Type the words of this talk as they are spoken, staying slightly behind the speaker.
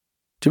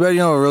Too bad you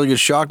don't have a really good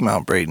shock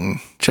mount, Brayton.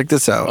 Check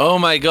this out. Oh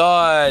my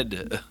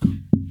God.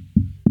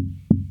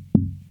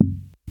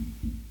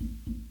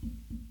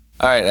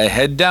 All right, I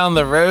head down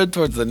the road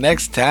towards the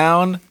next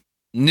town,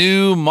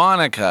 New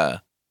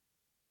Monica.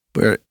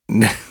 Where?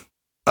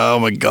 Oh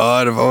my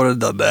God, if I would have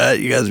done that,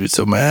 you guys would be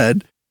so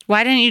mad.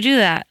 Why didn't you do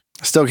that?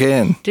 I still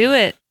can. Do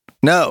it.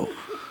 No.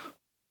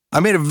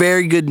 I made a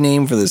very good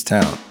name for this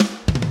town.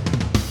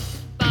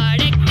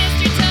 Bardic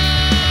Mystery Tour,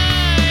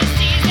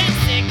 Season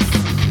 6.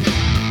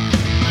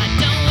 But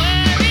don't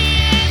worry,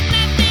 there's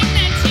nothing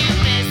that you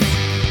miss.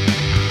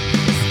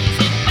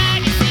 Season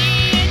 5, you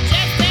see, it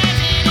just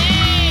doesn't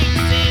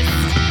exist.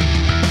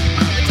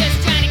 We're just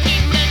trying to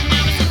keep the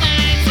numbers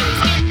alive, so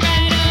skip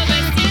right over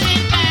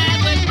Season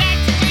 5. We're back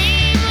to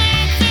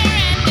Dreamlancer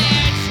and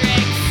their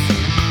tricks.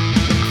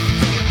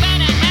 So we're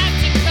gonna have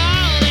to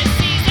call this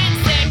Season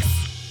 6.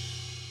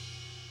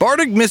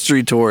 Bardic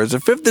Mystery Tour is a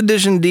 5th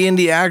edition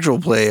D&D actual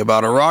play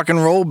about a rock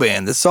and roll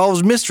band that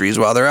solves mysteries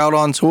while they're out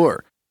on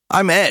tour.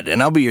 I'm Ed,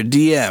 and I'll be your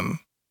DM.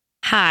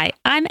 Hi,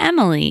 I'm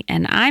Emily,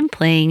 and I'm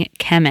playing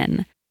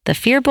Kemen, the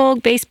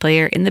Firbolg bass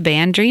player in the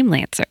band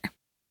Dreamlancer.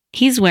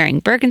 He's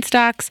wearing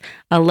Birkenstocks,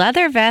 a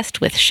leather vest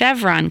with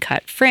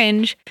chevron-cut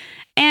fringe,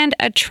 and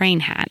a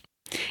train hat.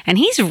 And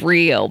he's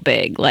real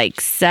big,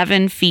 like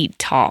 7 feet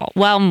tall.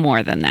 Well,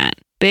 more than that.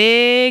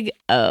 Big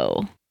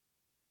O.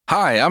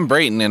 Hi, I'm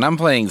Brayton, and I'm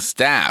playing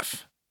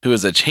Staff, who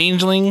is a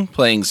changeling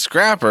playing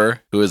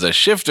Scrapper, who is a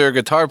shifter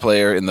guitar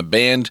player in the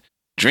band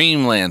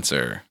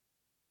Dreamlancer.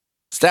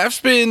 Staff's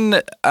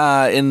been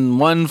in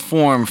one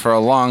form for a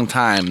long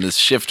time, this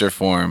shifter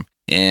form,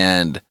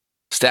 and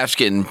Staff's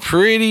getting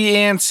pretty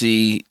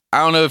antsy. I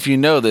don't know if you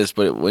know this,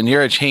 but when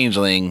you're a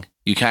changeling,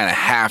 you kind of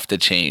have to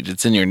change.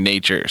 It's in your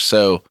nature.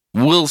 So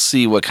we'll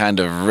see what kind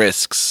of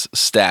risks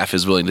Staff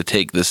is willing to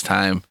take this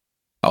time,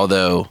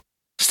 although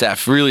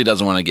Staff really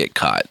doesn't want to get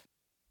caught.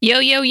 Yo,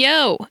 yo,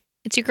 yo.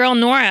 It's your girl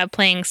Nora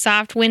playing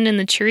Soft Wind in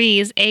the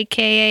Trees,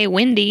 aka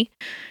Windy.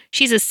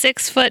 She's a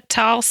 6-foot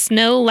tall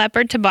snow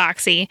leopard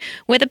tabaxi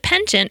with a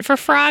penchant for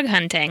frog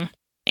hunting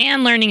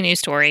and learning new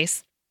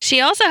stories.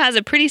 She also has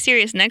a pretty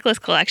serious necklace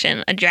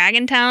collection, a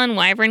dragon talon,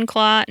 wyvern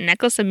claw,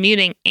 necklace of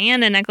muting,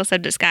 and a necklace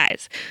of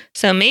disguise.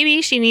 So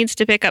maybe she needs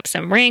to pick up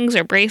some rings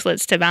or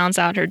bracelets to balance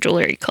out her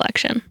jewelry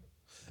collection.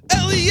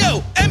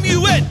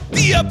 Leomun,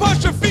 the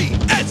apostrophe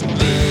S.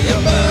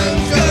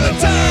 Leomun's got a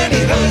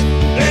tiny hut,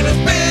 and it's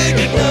big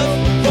enough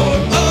for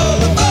all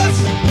of us.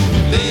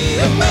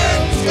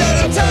 Leomun's got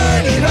a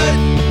tiny hut,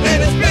 and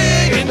it's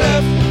big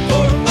enough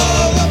for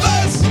all of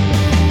us.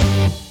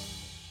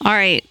 All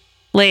right,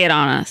 lay it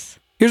on us.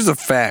 Here's the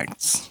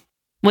facts.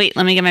 Wait,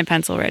 let me get my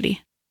pencil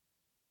ready.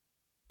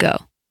 Go.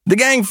 The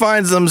gang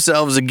finds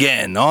themselves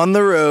again on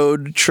the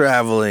road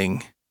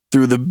traveling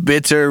through the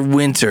bitter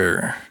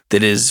winter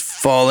that is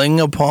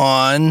falling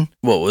upon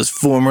what was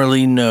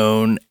formerly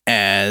known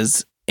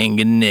as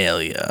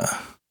Inganalia.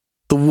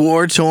 The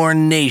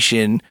war-torn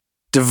nation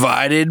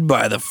divided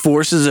by the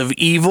forces of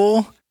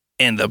evil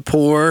and the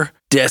poor,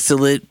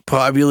 desolate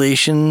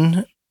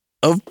population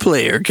of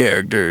player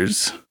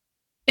characters.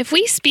 If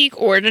we speak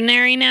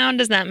ordinary now,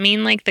 does that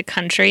mean like the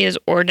country is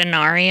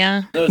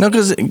Ordinaria? No,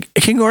 because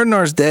King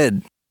Ordinar's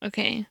dead.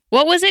 Okay.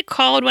 What was it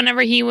called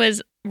whenever he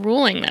was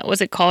ruling that?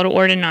 Was it called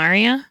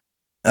Ordinaria?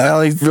 I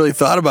only really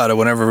thought about it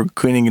whenever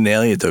Queen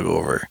Inganalia took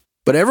over.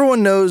 But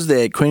everyone knows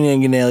that Queen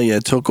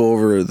Inganalia took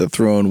over the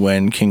throne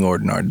when King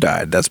Ordinar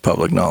died. That's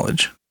public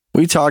knowledge.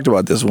 We talked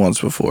about this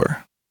once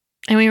before.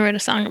 And we wrote a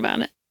song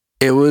about it.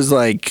 It was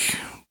like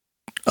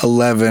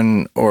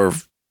 11 or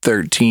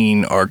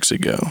 13 arcs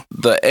ago.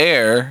 The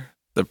heir,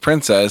 the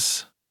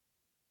princess,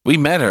 we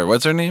met her.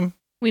 What's her name?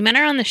 We met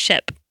her on the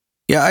ship.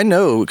 Yeah, I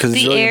know, because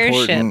it's The really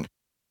airship. important.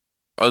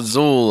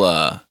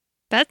 Azula.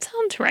 That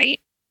sounds right.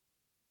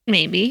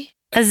 Maybe.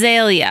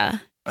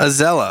 Azalea.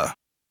 Azella.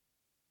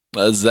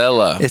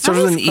 Azella. It starts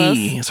That with an was close.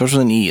 E. It starts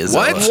with an E.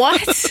 Azella.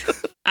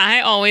 What? I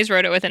always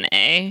wrote it with an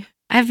A.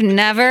 I've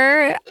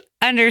never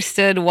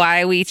understood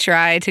why we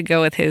try to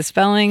go with his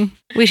spelling.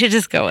 We should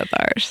just go with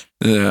ours.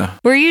 Yeah.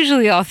 We're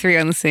usually all three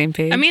on the same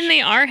page. I mean,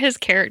 they are his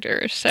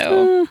characters,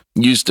 so.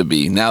 Used to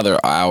be. Now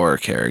they're our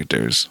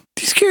characters.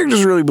 These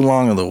characters really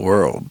belong to the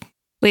world.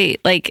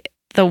 Wait, like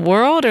the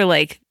world or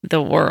like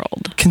the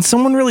world? Can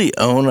someone really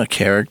own a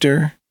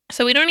character?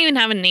 So we don't even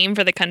have a name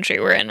for the country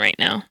we're in right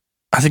now.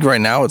 I think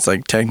right now it's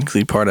like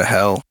technically part of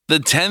hell. The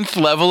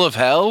 10th level of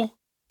hell?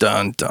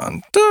 Dun,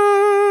 dun,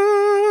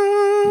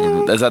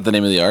 dun. Is that the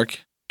name of the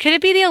arc? Could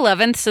it be the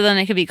 11th so then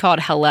it could be called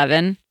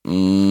Hell-11?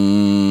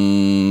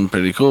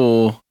 Pretty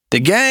cool. The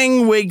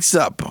gang wakes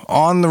up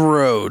on the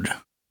road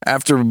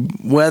after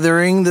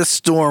weathering the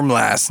storm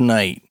last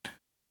night.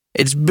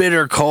 It's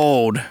bitter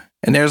cold,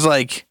 and there's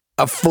like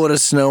a foot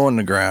of snow on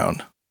the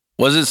ground.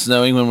 Was it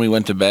snowing when we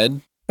went to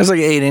bed? There's like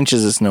 8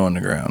 inches of snow on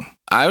the ground.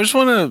 I just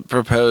want to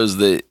propose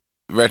that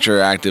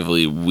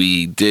retroactively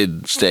we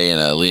did stay in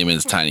a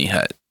Lehman's tiny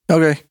hut.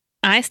 Okay.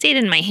 I stayed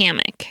in my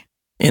hammock.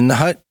 In the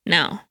hut?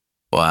 No.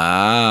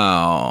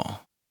 Wow. All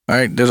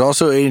right. There's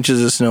also 8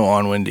 inches of snow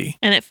on Windy.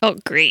 And it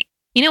felt great.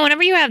 You know,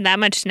 whenever you have that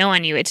much snow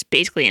on you, it's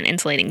basically an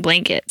insulating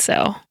blanket.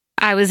 So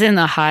I was in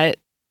the hut.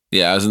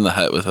 Yeah, I was in the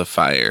hut with a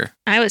fire.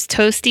 I was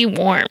toasty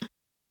warm.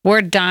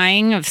 We're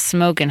dying of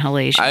smoke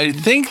inhalation. I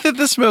think that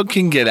the smoke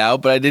can get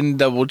out, but I didn't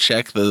double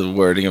check the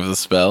wording of the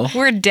spell.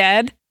 We're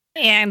dead,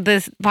 and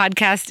this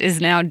podcast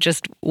is now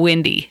just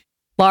windy.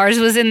 Lars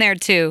was in there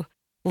too.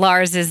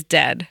 Lars is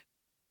dead.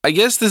 I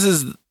guess this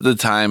is the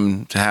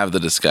time to have the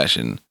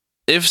discussion.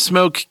 If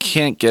smoke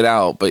can't get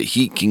out, but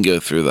heat can go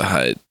through the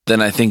hut,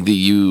 then I think that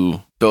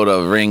you build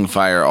a ring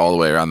fire all the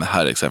way around the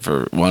hut except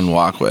for one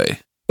walkway.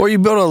 Or you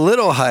build a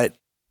little hut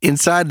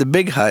inside the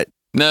big hut.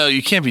 No,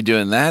 you can't be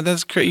doing that.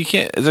 That's crazy. You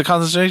can't. Is it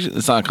concentration?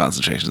 It's not a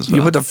concentration spell.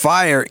 You put the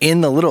fire in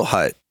the little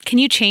hut. Can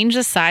you change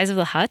the size of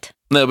the hut?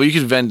 No, but you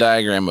could Venn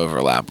diagram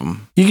overlap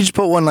them. You can just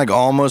put one like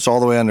almost all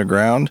the way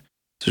underground.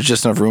 So there's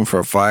just enough room for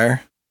a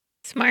fire.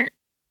 Smart.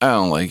 I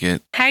don't like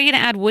it. How are you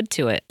going to add wood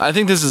to it? I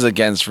think this is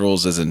against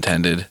rules as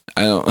intended.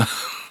 I don't. I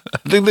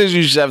think that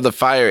you should have the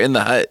fire in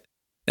the hut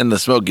and the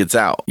smoke gets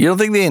out. You don't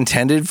think they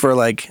intended for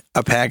like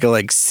a pack of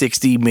like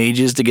 60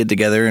 mages to get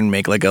together and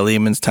make like a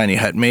Lehman's tiny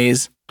hut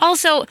maze?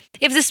 Also,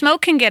 if the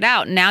smoke can get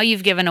out, now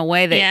you've given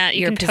away that Yeah, you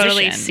your can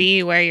totally position.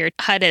 see where your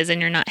hut is and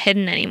you're not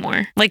hidden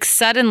anymore. Like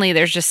suddenly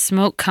there's just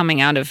smoke coming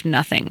out of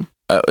nothing.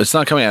 It's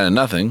not coming out of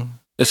nothing.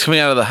 It's coming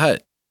out of the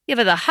hut. Yeah,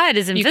 but the hut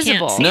is You can't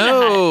invisible. see.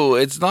 No,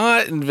 it's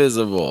not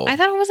invisible. I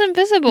thought it was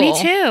invisible. Me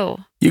too.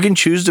 You can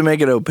choose to make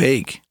it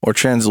opaque or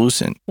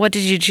translucent. What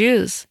did you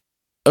choose?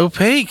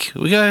 Opaque.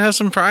 We gotta have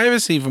some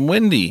privacy from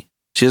Wendy.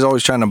 She's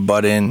always trying to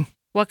butt in.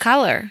 What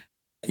color?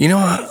 You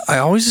know, I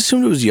always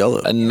assumed it was yellow.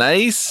 A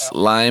nice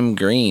lime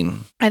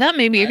green. I thought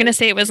maybe you're going to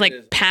say it was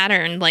like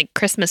patterned, like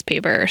Christmas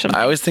paper or something.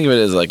 I always think of it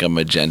as like a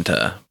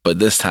magenta, but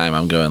this time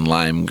I'm going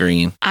lime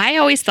green. I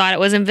always thought it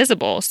was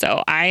invisible,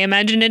 so I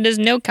imagined it as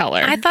no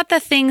color. I thought the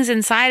things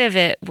inside of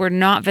it were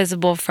not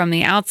visible from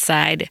the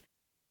outside,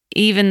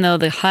 even though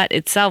the hut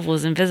itself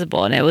was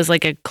invisible. And it was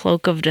like a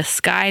cloak of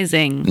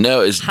disguising. No,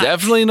 it's Hut.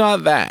 definitely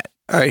not that.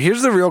 All right,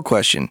 here's the real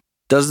question.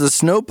 Does the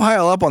snow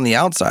pile up on the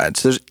outside?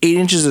 So there's 8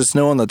 inches of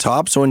snow on the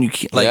top. So when you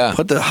like Yeah.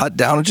 put the hut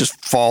down, it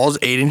just falls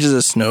 8 inches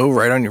of snow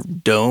right on your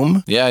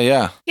dome. Yeah.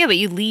 Yeah, but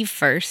you leave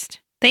first.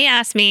 They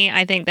asked me,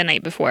 I think the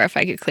night before, if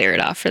I could clear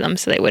it off for them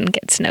so they wouldn't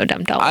get snow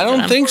dumped all I over don't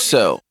them. think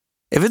so.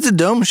 If it's a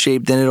dome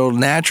shape, then it'll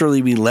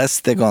naturally be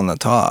less thick on the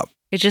top.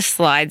 It just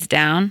slides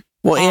down.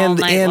 Well, and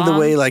the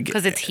way like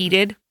because it's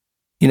heated.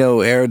 you know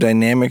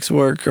aerodynamics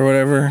work or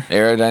whatever.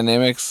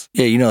 Aerodynamics.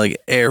 Yeah, you know like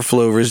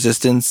airflow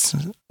resistance.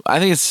 I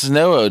think it's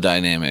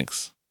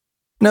snow-odynamics.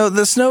 No,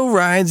 the snow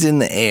rides in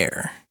the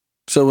air.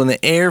 So when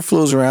the air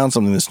flows around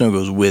something, the snow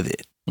goes with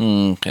it.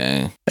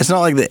 Okay. It's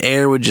not like the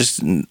air would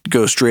just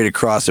go straight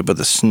across it, but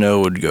the snow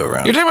would go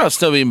around. You're talking about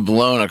snow being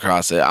blown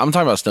across it. I'm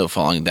talking about snow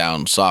falling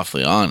down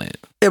softly on it.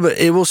 Yeah, but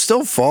it will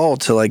still fall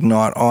to like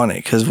not on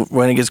it because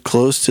when it gets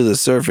close to the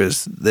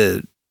surface,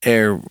 the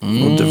air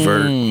will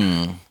divert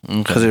because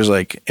Okay. there's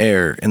like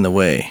air in the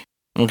way.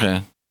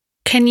 Okay.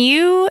 Can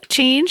you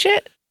change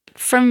it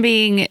from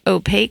being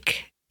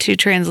opaque to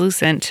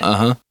translucent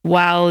Uh-huh.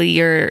 while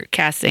you're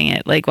casting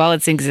it, like while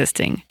it's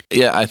existing?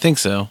 Yeah, I think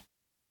so.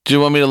 Do you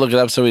want me to look it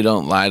up so we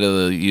don't lie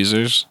to the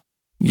users?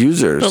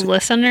 Users. The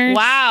listeners?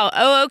 Wow.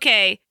 Oh,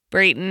 okay.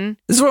 Brayton.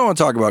 This is what I want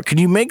to talk about. Can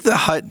you make the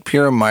hut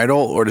pyramidal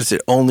or does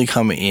it only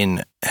come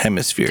in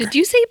hemisphere? Did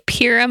you say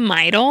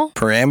pyramidal?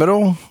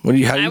 Pyramidal? What do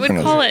you? How do you I would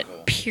pronounce call it?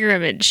 it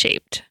pyramid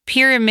shaped.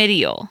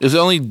 Pyramidal. It's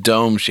only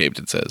dome-shaped,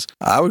 it says.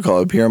 I would call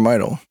it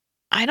pyramidal.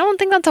 I don't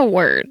think that's a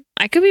word.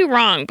 I could be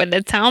wrong, but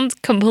it sounds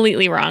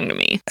completely wrong to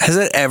me. Has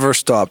that ever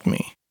stopped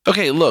me?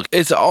 Okay, look,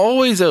 it's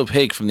always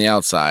opaque from the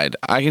outside.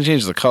 I can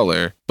change the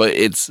color, but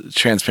it's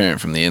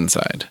transparent from the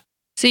inside.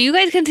 So you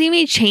guys can see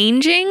me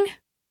changing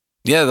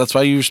Yeah, that's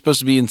why you're supposed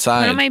to be one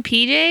inside. of my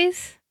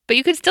PJs? But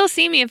you could still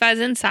see me if I was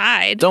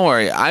inside. Don't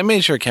worry, I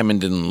made sure Kemen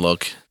didn't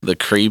look the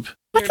creep.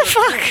 What the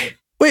fuck?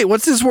 Wait,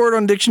 what's this word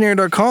on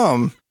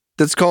dictionary.com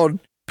that's called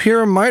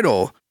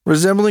pyramidal,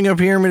 resembling a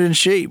pyramid in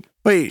shape?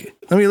 Wait,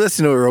 let me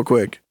listen to it real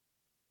quick.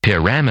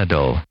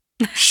 Pyramidal.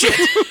 Shit.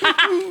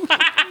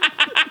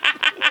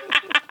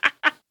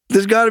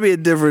 There's got to be a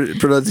different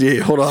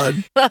pronunciation. Hold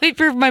on. Let me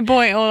prove my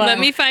point. Hold on. Let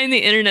me find the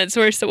internet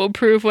source that will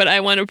prove what I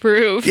want to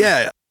prove.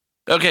 Yeah.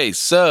 Okay,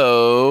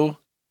 so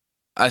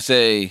I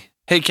say,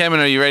 hey, Kemen,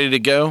 are you ready to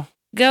go?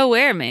 Go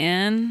where,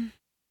 man?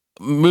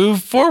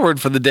 Move forward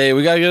for the day.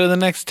 We got to go to the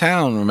next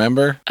town,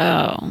 remember?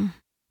 Oh.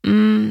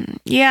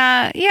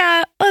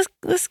 Yeah.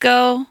 Let's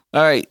go.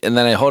 All right, and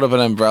then I hold up an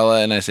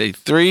umbrella and I say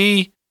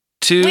 3,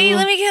 2. Wait,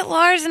 let me get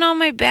Lars and all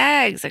my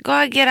bags. I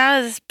gotta get out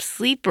of this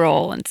sleep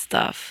roll and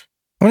stuff.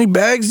 How many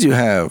bags do you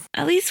have?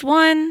 At least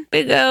one.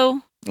 Big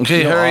O. Okay,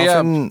 You know, hurry up.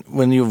 often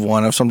when you have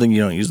one of something,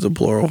 you don't use the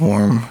plural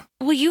form.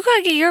 Well, you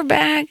gotta get your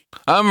bag.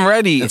 I'm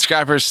ready. And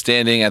Scrapper's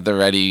standing at the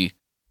ready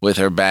with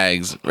her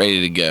bags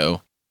ready to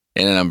go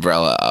and an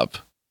umbrella up.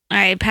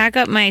 I pack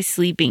up my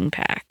sleeping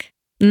pack.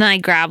 And then I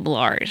grab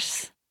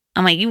Lars.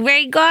 I'm like, you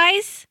ready,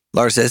 guys?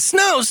 Lars says,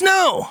 snow,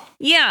 snow.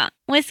 Yeah,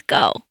 let's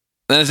go.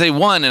 Then I say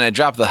 1 and I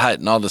drop the hut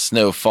and all the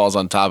snow falls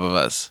on top of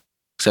us.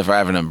 Except for I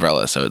have an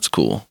umbrella, so it's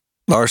cool.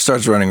 Lars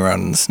starts running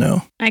around in the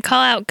snow. I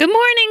call out, "Good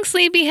morning,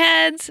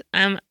 sleepyheads."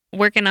 I'm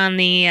working on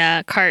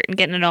the cart and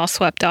getting it all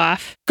swept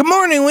off. Good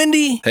morning,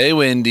 Wendy. Hey,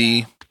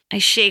 Wendy. I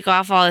shake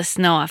off all the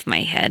snow off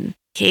my head.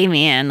 Okay,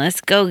 man,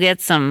 let's go get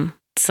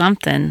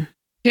something.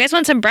 You guys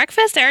want some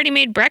breakfast? I already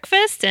made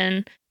breakfast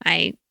and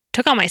I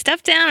took all my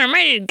stuff down. I'm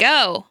ready to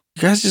go.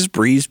 You guys just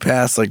breezed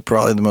past like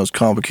probably the most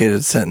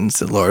complicated sentence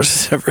that Lars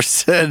has ever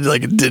said.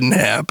 Like it didn't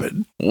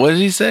happen. What did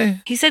he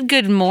say? He said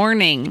good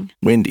morning.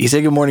 Wendy. He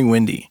said good morning,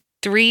 Wendy.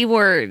 3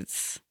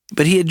 words.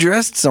 But he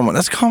addressed someone.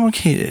 That's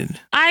complicated.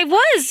 I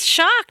was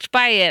shocked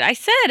by it. I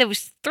said it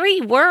was 3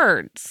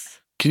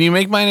 words. Can you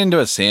make mine into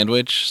a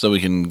sandwich so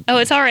we can... Oh,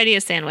 it's already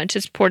a sandwich.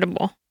 It's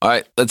portable. All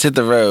right, let's hit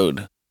the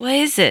road. What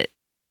is it?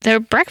 They're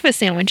breakfast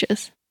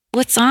sandwiches.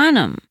 What's on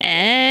them?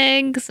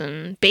 Eggs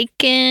and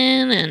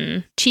bacon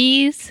and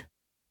cheese.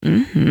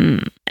 Mm-hmm.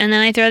 And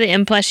then I throw the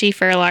in plushie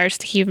for Lars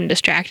to keep him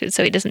distracted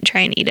so he doesn't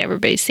try and eat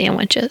everybody's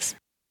sandwiches.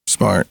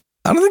 Smart.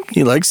 I don't think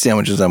he likes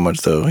sandwiches that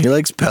much, though. He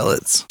likes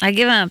pellets. I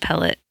give him a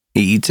pellet.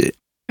 He eats it.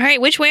 All right,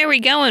 which way are we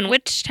going?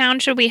 Which town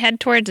should we head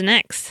towards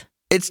next?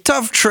 It's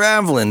tough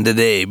traveling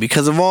today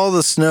because of all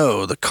the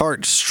snow. The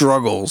cart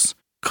struggles,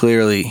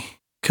 clearly,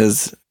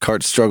 because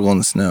carts struggle in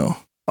the snow.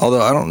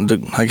 Although I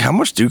don't, like, how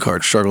much do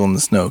carts struggle in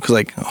the snow? Because,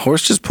 like, a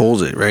horse just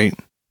pulls it, right?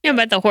 Yeah,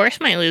 but the horse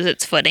might lose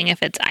its footing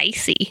if it's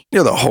icy.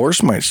 Yeah, the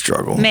horse might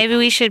struggle. Maybe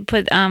we should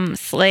put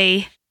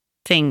sleigh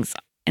things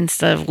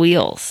instead of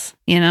wheels,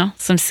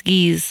 some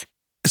skis.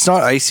 It's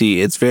not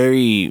icy. It's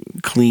very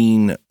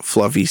clean,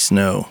 fluffy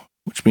snow,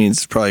 which means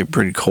it's probably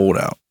pretty cold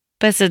out.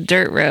 But it's a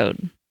dirt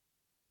road,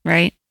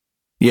 right?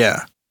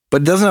 Yeah.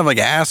 But it doesn't have, like,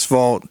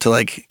 asphalt to,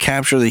 like,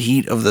 capture the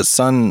heat of the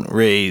sun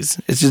rays.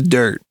 It's just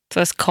dirt.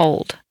 So it's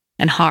cold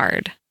and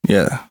hard.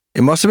 Yeah.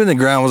 It must have been the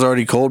ground was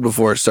already cold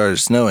before it started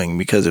snowing,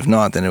 because if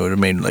not, then it would have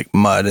made like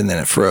mud and then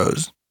it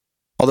froze.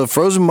 Although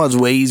frozen mud's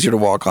way easier to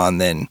walk on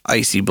than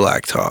icy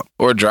blacktop.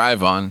 Or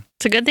drive on.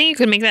 It's a good thing you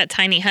could make that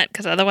tiny hut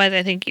because otherwise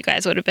I think you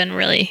guys would have been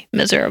really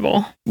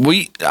miserable.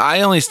 I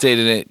only stayed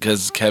in it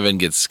because Kevin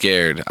gets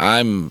scared.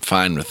 I'm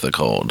fine with the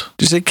cold.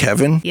 Did you say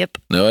Kevin? Yep.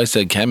 No, I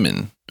said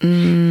Kevin.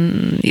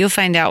 You'll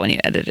find out when you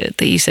edit it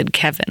that you said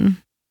Kevin.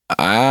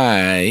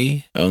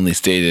 I only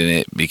stayed in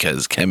it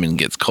because Kevin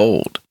gets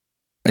cold.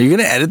 Are you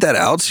going to edit that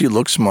out so you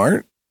look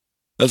smart?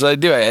 That's what I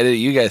do. I edit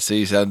you guys so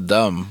you sound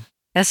dumb.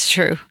 That's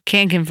true.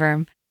 Can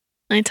confirm.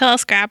 I tell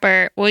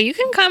Scrapper, well, you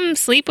can come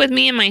sleep with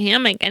me in my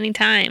hammock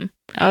anytime.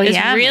 Oh, It's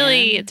yeah.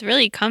 it's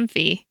really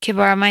comfy. Can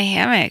borrow my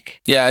hammock.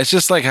 Yeah, it's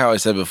just like how I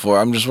said before.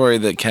 I'm just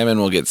worried that Kevin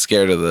will get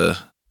scared of the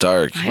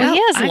dark. Well,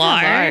 he has I got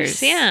Lars.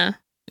 Lars. Yeah.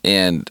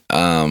 And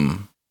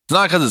it's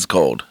not because it's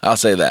cold. I'll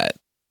say that.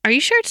 Are you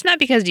sure it's not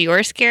because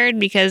you're scared?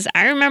 Because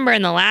I remember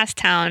in the last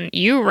town,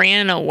 you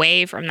ran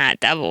away from that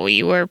devil.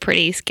 You were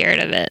pretty scared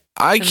of it.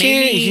 I So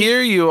can't maybe-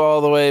 hear you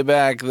all the way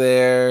back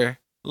there.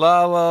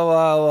 La la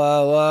la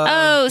la la.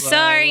 Oh, la,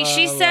 sorry. la,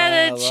 She la, said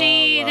that la,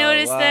 she la,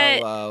 noticed la,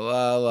 that la,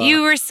 la, la.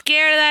 You were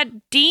scared of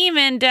that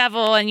demon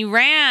devil and you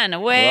ran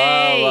away.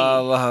 La, la,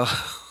 la.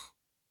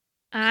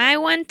 I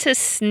want to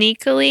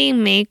sneakily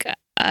make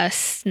a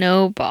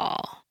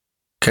snowball.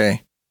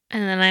 Okay.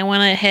 And then I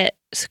want to hit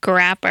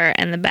Scrapper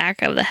in the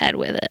back of the head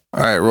with it.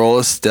 All right. Roll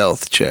a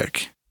stealth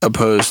check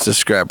opposed to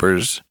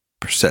Scrapper's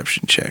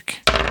perception check.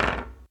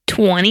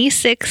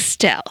 26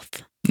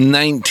 stealth.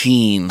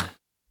 19. All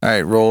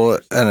right. Roll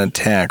an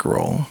attack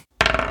roll.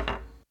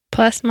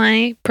 Plus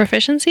my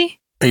proficiency?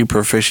 Are you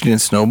proficient in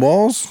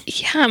snowballs?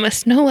 Yeah, I'm a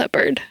snow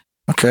leopard.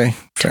 Okay.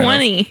 fair enough.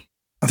 20.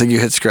 I think you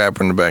hit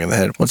Scrapper in the back of the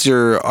head. What's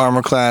your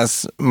armor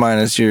class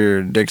minus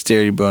your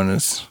dexterity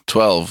bonus?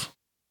 12.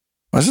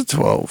 Why is it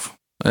 12?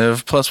 I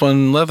have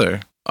 +1 leather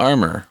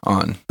armor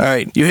on. All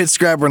right. You hit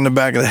Scrapper in the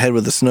back of the head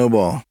with a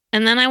snowball.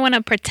 And then I want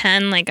to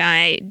pretend like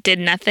I did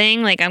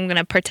nothing. Like I'm going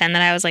to pretend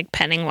that I was like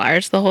petting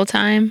Lars the whole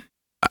time.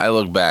 I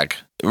look back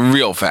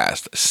real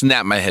fast,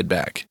 snap my head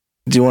back.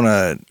 Do you want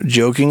to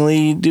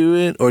jokingly do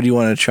it, or do you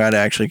want to try to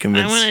actually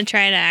convince? I want to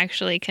try to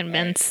actually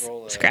convince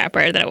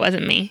Scrapper that it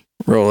wasn't me.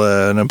 Roll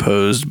an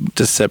opposed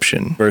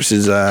deception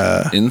versus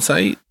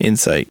Insight?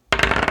 insight.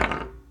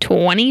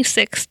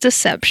 26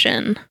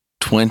 deception.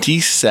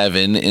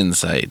 27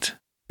 insight.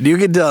 You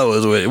can tell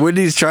it was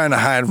Wendy's trying to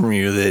hide from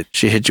you that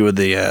she hit you with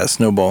the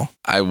snowball.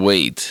 I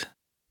wait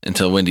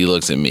until Wendy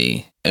looks at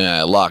me and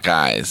I lock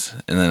eyes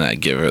and then I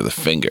give her the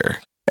finger.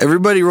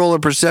 Everybody roll a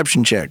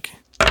perception check.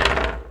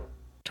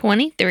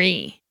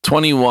 23.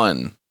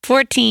 21.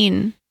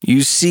 14.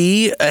 You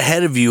see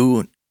ahead of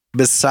you,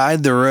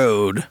 beside the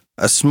road,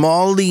 a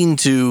small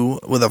lean-to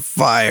with a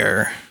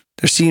fire.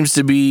 There seems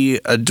to be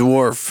a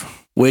dwarf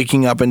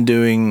waking up and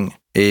doing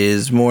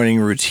his morning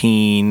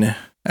routine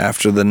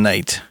after the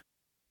night.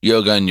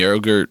 Yoga and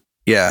yogurt.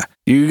 Yeah,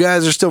 you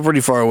guys are still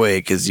pretty far away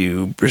because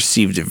you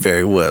received it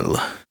very well.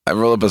 I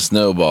roll up a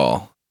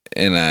snowball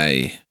and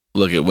I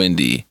look at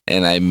Wendy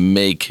and I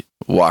make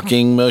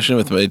walking motion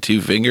with my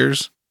 2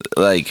 fingers.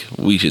 Like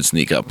we should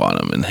sneak up on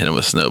him and hit him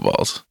with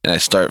snowballs. And I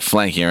start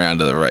flanking around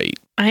to the right.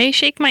 I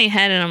shake my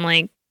head and I'm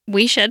like,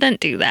 we shouldn't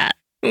do that.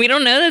 We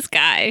don't know this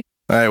guy.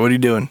 All right, what are you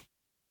doing?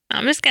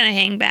 I'm just going to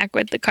hang back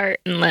with the cart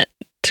and let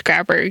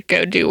Scrapper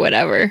go do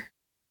whatever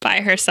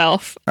by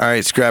herself. All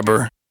right,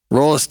 Scrapper,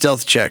 roll a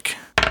stealth check.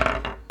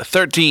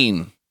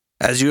 13.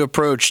 As you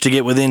approach to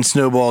get within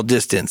snowball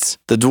distance,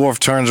 the dwarf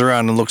turns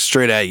around and looks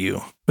straight at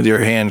you with your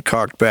hand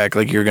cocked back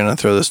like you're going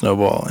to throw the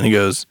snowball. And he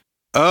goes,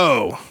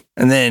 "Oh."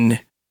 And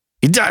then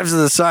he dives to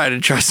the side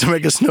and tries to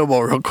make a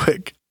snowball real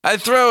quick. I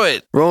throw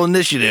it. Roll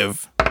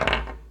initiative.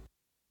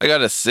 I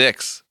got a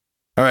 6.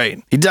 All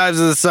right. He dives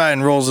to the side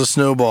and rolls a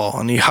snowball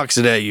and he hucks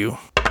it at you.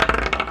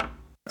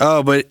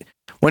 Oh, but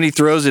when he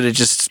throws it, it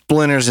just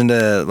splinters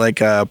into like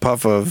a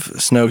puff of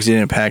snow because he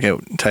didn't pack it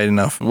tight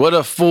enough. What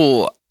a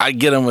fool. I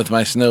get him with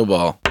my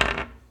snowball.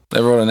 I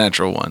rolled a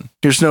natural 1.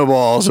 Your snowball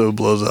also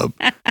blows up.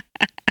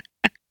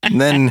 And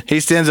then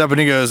he stands up and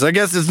he goes, "I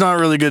guess it's not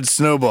really good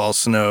snowball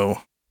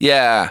snow."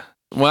 Yeah.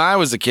 When I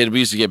was a kid, we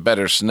used to get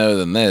better snow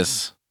than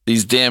this.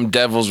 These damn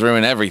devils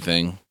ruin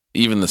everything,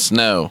 even the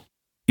snow.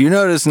 You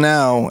notice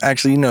now,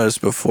 actually you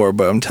noticed before,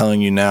 but I'm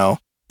telling you now,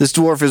 this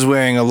dwarf is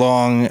wearing a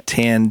long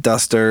tan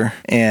duster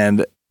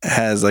and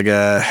has like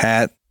a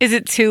hat. Is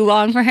it too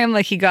long for him?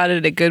 Like he got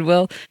it at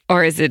Goodwill?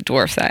 Or is it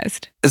dwarf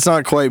sized? It's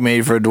not quite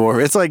made for a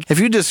dwarf. It's like if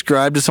you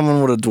described to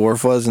someone what a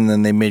dwarf was and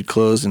then they made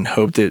clothes and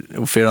hoped it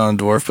would fit on a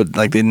dwarf, but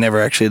like they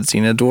never actually had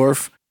seen a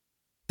dwarf.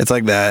 It's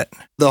like that.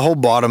 The whole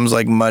bottom's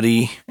like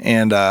muddy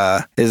and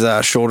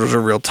his shoulders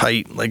are real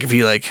tight. Like if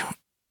he like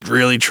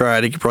really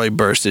tried, he could probably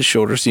burst his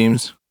shoulder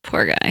seams.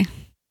 Poor guy.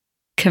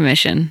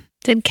 Commission.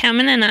 Did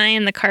Kemen and I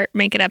in the cart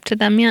make it up to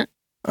them yet?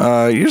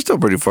 You're still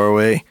pretty far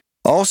away.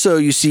 Also,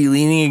 you see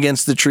leaning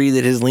against the tree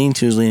that his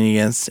lean-to is leaning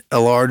against,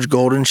 a large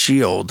golden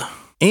shield.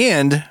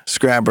 And,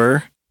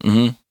 Scrapper,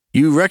 Mm-hmm.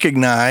 you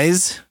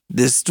recognize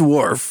this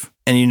dwarf,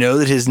 and you know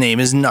that his name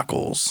is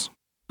Knuckles.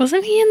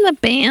 Wasn't he in the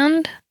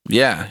band?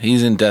 Yeah,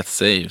 he's in Death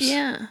Saves.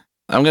 Yeah.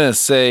 I'm going to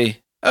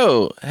say,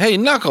 "Oh, hey,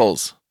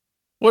 Knuckles.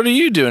 What are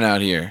you doing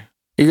out here?"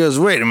 He goes,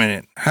 "Wait a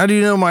minute. How do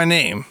you know my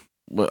name?"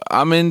 "Well,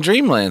 I'm in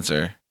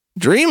Dreamlancer.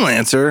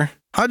 Dreamlancer?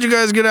 How'd you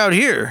guys get out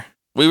here?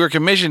 We were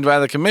commissioned by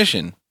the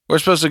commission. We're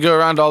supposed to go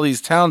around all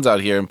these towns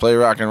out here and play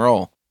rock and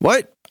roll."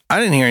 What? I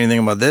didn't hear anything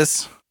about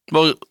this.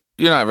 "Well,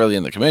 you're not really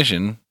in the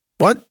commission."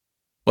 What?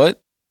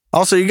 "What?"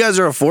 Also, you guys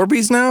are a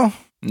 4-piece now?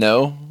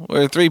 "No,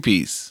 we're a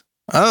 3-piece.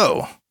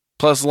 Oh.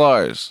 Plus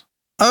Lars."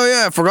 Oh,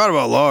 yeah, I forgot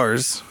about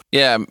Lars.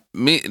 "Yeah,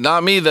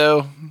 not me,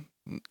 though.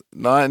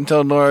 Not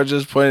until Nora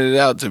just pointed it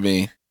out to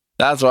me.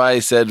 That's why I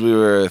said we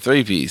were a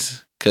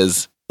 3-piece,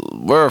 because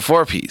we're a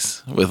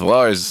 4-piece, with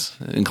Lars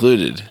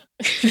included."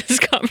 This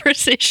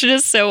conversation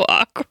is so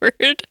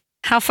awkward.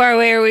 How far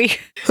away are we?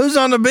 Who's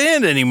on the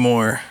band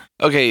anymore?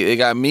 Okay, they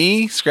got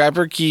me,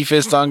 Scrapper,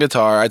 Keyfist on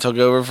guitar. I took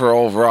over for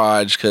old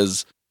Raj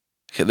because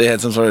they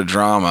had some sort of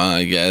drama,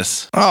 I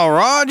guess. Oh,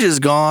 Raj is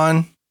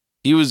gone.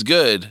 He was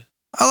good.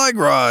 I like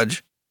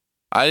Raj.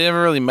 I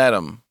never really met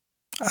him.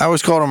 I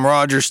always called him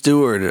Roger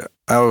Stewart.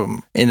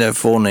 I'm into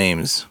full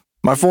names.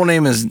 My full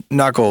name is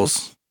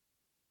Knuckles.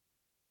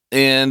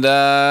 And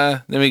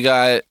then we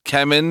got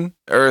Kemen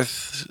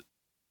Earthwood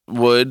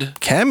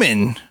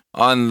Kemen?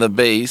 on the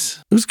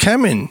bass. Who's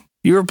Kemen?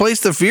 You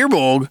replaced the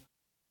Fearbolg.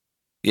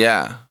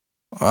 Yeah.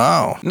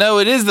 Wow. No,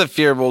 it is the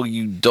Fearbowl,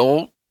 you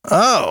dolt.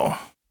 Oh.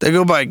 They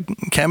go by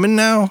Kemen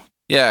now?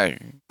 Yeah,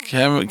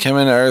 Kemen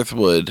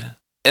Earthwood.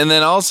 And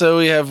then also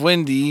we have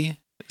Wendy,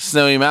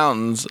 Snowy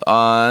Mountains,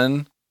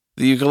 on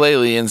the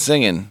ukulele and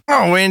singing.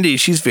 Oh, Wendy,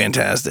 she's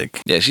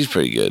fantastic. Yeah, she's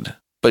pretty good.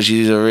 But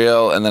she's a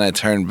real, and then I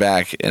turn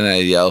back and I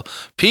yell,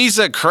 "Piece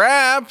of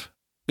crap!"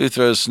 Who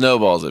throws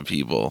snowballs at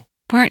people.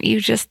 Weren't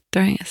you just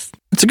throwing us?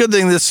 It's a good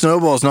thing this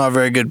snowball's not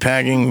very good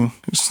packing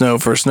snow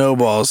for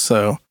snowballs,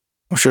 so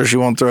I'm sure she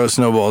won't throw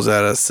snowballs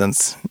at us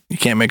since you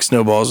can't make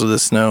snowballs with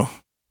this snow.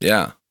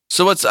 Yeah.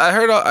 So I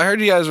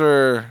heard you guys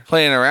were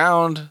playing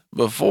around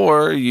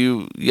before.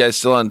 You guys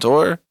still on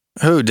tour?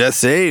 Who, Death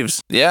Saves?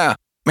 Yeah.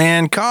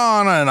 Man,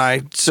 Kana and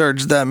I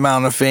searched that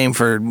mountain of fame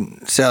for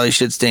Sally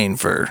Shitstain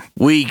for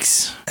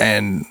weeks,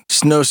 and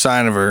just no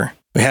sign of her.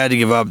 We had to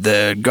give up.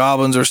 The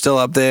goblins were still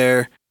up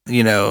there.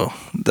 You know,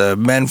 the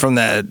men from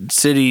that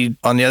city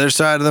on the other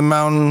side of the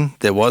mountain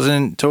that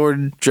wasn't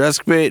toward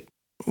Dreskbait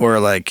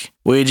were like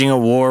waging a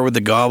war with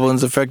the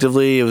goblins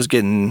effectively. It was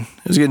getting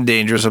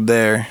dangerous up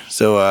there.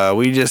 So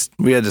we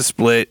had to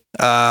split.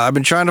 I've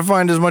been trying to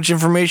find as much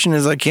information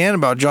as I can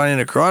about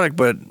Johnny Necrotic,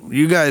 but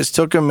you guys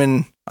took him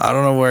and I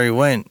don't know where he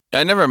went.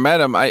 I never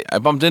met him. I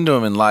bumped into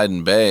him in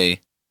Leiden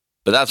Bay,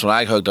 but that's when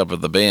I hooked up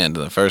with the band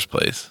in the first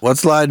place.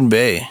 What's Leiden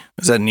Bay?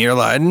 Is that near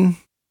Leiden?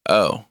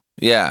 Oh,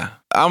 yeah.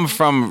 I'm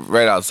from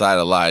right outside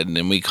of Leiden,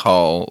 and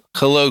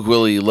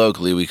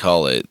locally, we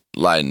call it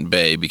Leiden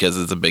Bay because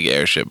it's a big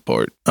airship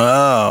port.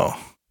 Oh.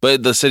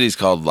 But the city's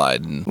called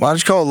Leiden. Why don't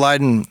you call it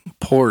Leiden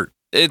Port?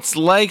 It's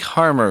like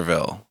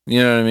Harmerville.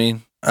 You know what I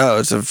mean? Oh,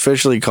 it's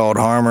officially called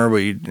Harmer,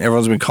 but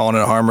everyone's been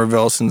calling it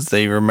Harmerville since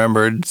they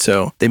remembered.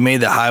 So they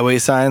made the highway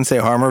sign say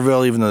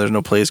Harmerville, even though there's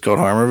no place called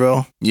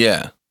Harmerville.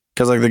 Yeah.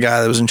 Because like the guy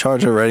that was in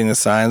charge of writing the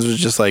signs was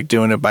just like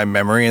doing it by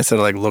memory instead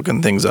of like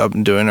looking things up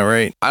and doing it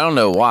right. I don't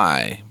know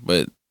why,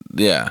 but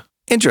yeah.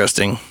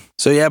 Interesting.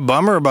 So yeah,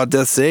 bummer about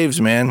Death Saves,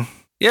 man.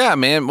 Yeah,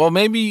 man. Well,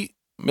 maybe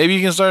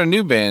you can start a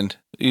new band.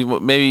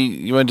 Maybe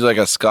you want to do like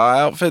a ska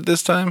outfit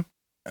this time?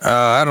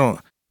 I don't.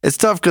 It's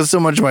tough because so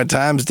much of my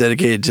time's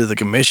dedicated to the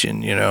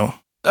commission, you know?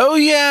 Oh,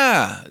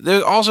 yeah.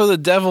 There's also the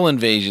Devil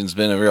Invasion's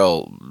been a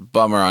real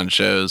bummer on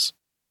shows.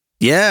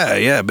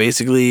 Yeah.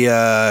 Basically,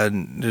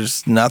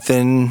 there's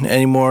nothing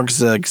anymore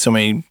because like so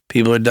many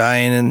people are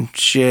dying and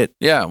shit.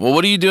 Yeah. Well,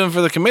 what are you doing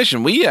for the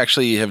commission? We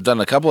actually have done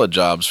a couple of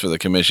jobs for the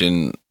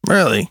commission.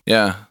 Really?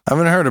 Yeah. I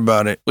haven't heard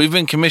about it. We've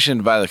been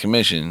commissioned by the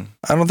commission.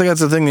 I don't think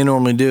that's the thing they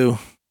normally do.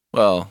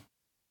 Well,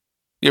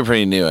 you're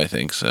pretty new, I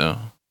think, so.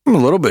 I'm a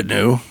little bit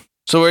new.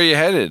 So where are you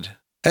headed?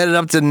 Headed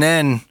up to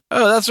Nen.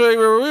 Oh, that's right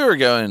where we were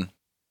going.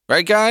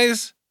 Right,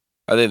 guys?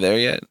 Are they there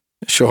yet?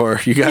 Sure,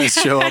 you guys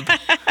show up.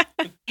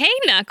 Hey,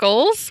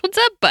 Knuckles. What's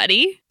up,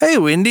 buddy? Hey,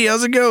 Wendy,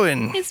 how's it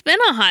going? It's been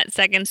a hot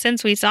second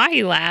since we saw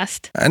you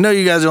last. I know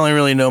you guys only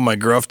really know my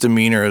gruff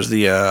demeanor as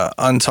the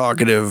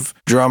untalkative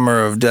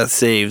drummer of Death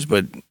Saves,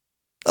 but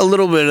a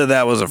little bit of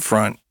that was a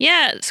front.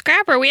 Yeah,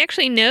 Scrapper, we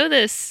actually know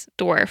this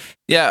dwarf.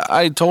 Yeah,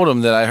 I told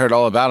him that I heard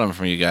all about him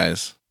from you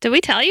guys. Did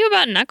we tell you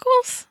about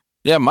Knuckles?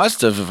 Yeah,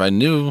 must have if I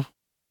knew.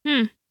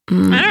 Mm.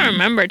 I don't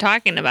remember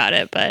talking about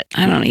it, but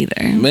I don't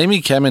either.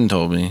 Maybe Kevin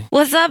told me.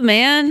 What's up,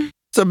 man?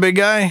 What's up, big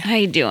guy? How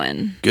you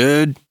doing?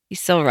 Good. You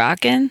still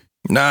rocking?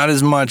 Not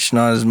as much,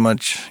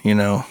 you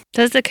know.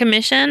 does the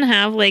commission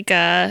have like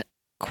a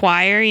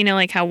choir? You know,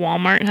 like how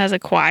Walmart has a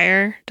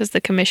choir? Does the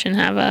commission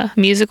have a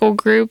musical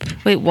group?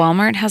 Wait,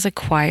 Walmart has a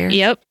choir?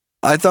 Yep.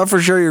 I thought for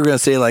sure you were going to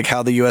say like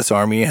how the U.S.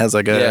 Army has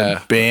like a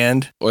Yeah.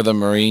 band. Or the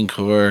Marine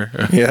Corps.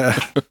 Yeah.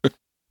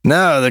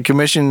 No, the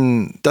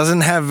commission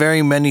doesn't have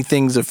very many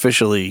things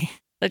officially.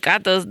 Look,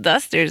 got those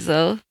dusters,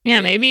 though. Yeah,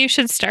 maybe you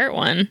should start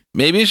one.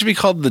 Maybe it should be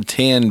called the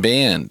Tan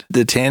Band.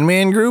 The Tan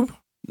Man Group?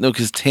 No,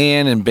 because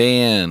tan and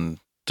band.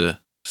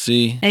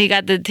 See? And you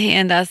got the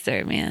tan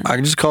duster, man. I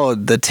can just call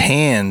it the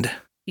Tanned.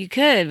 You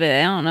could, but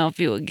I don't know if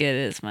you would get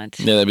it as much.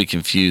 Yeah, that'd be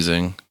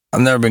confusing.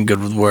 I've never been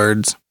good with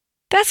words.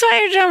 That's why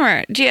you're a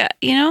drummer. Yeah,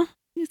 you know,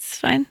 it's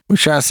fine. We're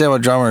trying to say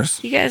about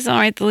drummers. You guys don't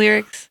write the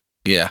lyrics.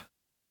 Yeah.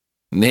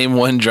 Name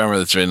one drummer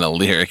that's written a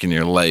lyric in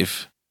your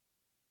life.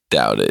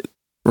 Doubt it.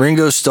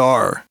 Ringo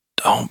Starr.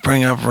 Don't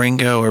bring up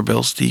Ringo or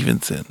Bill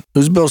Stevenson.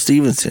 Who's Bill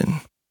Stevenson?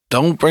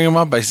 Don't bring him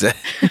up, I said.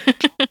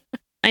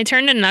 I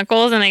turn to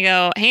Knuckles and I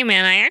go, hey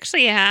man, I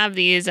actually have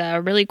these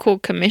really cool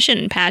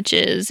commission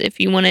patches if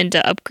you wanted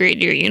to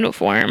upgrade your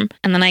uniform.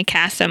 And then I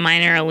cast a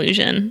minor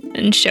illusion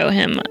and show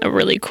him a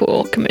really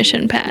cool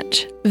commission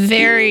patch.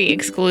 Very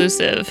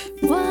exclusive.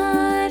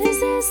 What is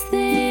this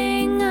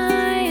thing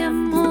I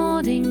am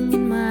holding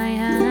in my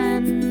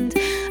hand?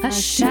 A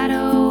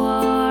shadow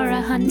or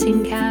a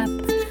hunting cap?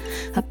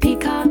 A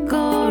peacock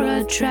or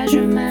a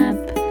treasure map?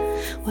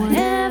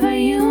 Whatever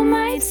you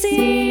might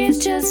see is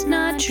just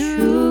not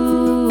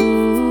true.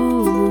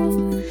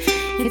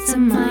 It's a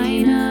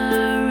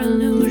minor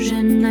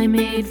illusion I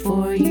made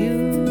for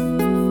you.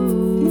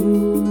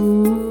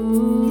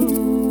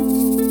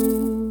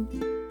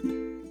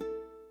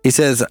 He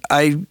says,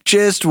 I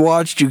just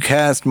watched you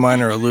cast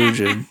Minor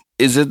Illusion.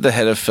 Is it the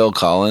head of Phil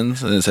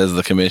Collins and it says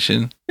the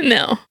commission?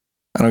 No.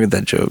 I don't get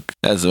that joke.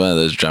 That's one of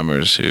those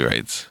drummers who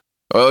writes.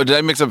 Oh, did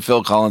I mix up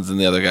Phil Collins and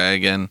the other guy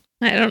again?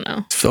 I don't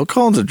know. Is Phil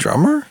Collins a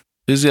drummer?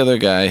 Who's the other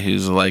guy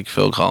who's like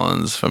Phil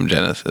Collins from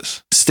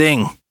Genesis?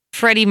 Sting.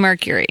 Freddie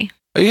Mercury.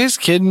 Are you guys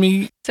kidding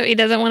me? So he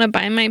doesn't want to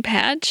buy my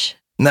patch?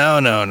 No.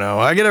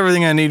 I get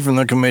everything I need from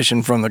the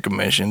commission.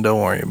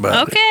 Don't worry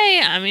about it.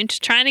 Okay. I mean,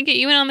 just trying to get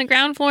you in on the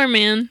ground floor,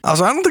 man.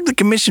 Also, I don't think the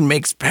commission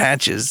makes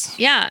patches.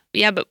 Yeah,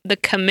 but the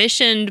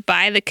commissioned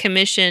by the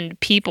commissioned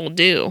people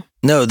do.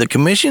 No, the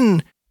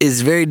commission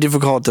is very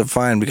difficult to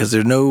find because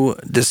there's no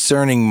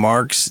discerning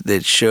marks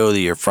that show that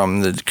you're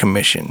from the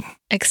commission.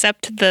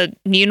 Except the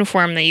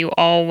uniform that you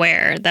all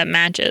wear that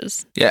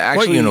matches. Yeah,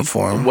 actually. What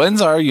uniform?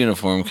 When's our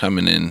uniform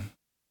coming in?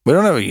 We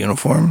don't have a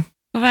uniform.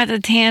 What about the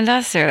tan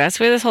duster? That's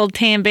where this whole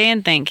tan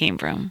band thing came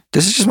from.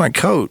 This is just my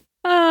coat.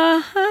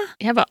 Uh-huh.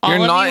 Yeah, but all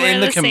You're of not you wear in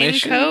the the same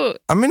commission? coat.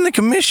 I'm in the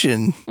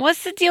commission.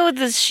 What's the deal with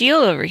this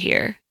shield over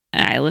here?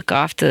 And I look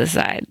off to the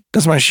side.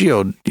 That's my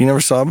shield. You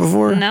never saw it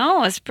before?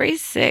 No, it's pretty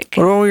sick.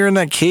 What about when we were in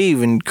that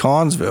cave in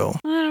Connesville?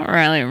 I don't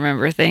really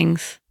remember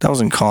things. That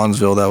was in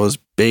Connesville. That was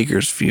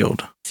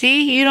Bakersfield.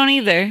 See, you don't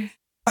either.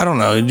 I don't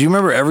know. Do you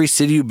remember every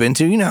city you've been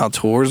to? You know how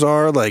tours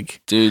are?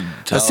 Like, Dude,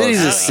 a tell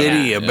city's a us.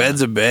 city, Yeah. a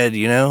bed's a bed,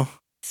 you know?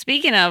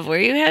 Speaking of, where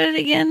you headed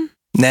again?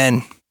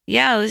 Then,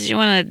 Yeah, Liz, you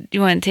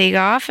wanna take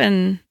off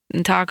and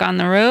talk on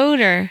the road,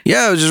 or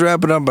yeah, I was just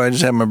wrapping up. I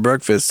just had my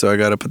breakfast, so I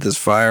got to put this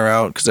fire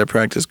out because I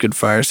practice good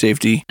fire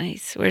safety.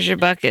 nice? Where's your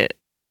bucket?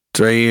 It's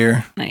right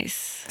here.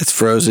 Nice. It's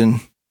frozen.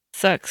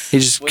 Sucks. He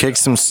just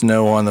kicks some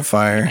snow on the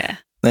fire. Yeah.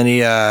 Then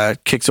he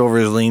kicks over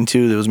his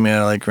lean-to that was made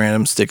out of like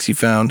random sticks he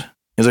found.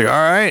 He's like, all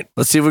right,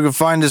 let's see if we can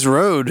find this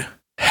road.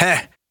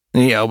 Heh.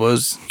 And he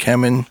elbows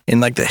Kemen in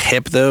like the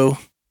hip though.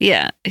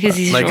 Yeah, because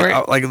he's like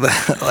short. like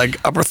the like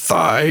upper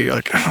thigh. You're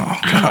like, oh Oh,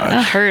 god.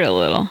 that hurt a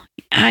little.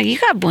 You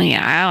got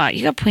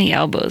pointy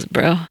elbows,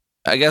 bro.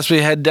 I guess we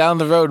head down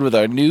the road with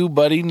our new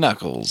buddy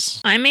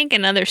Knuckles. I make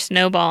another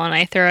snowball and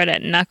I throw it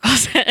at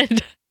Knuckles'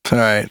 head. All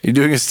right. You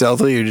doing it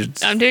stealthily or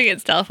just. I'm doing it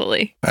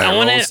stealthily. All right, I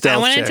roll a want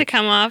stealth it to check.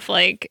 come off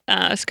like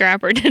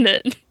Scrapper did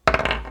it.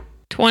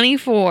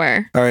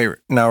 24. All right.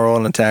 Now roll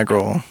an attack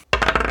roll.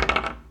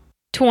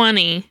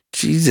 20.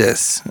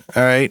 Jesus.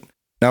 All right.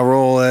 Now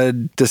roll a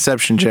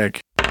deception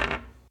check.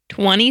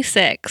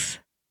 26.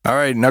 All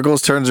right.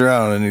 Knuckles turns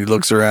around and he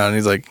looks around. And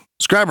he's like,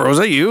 Scrapper, was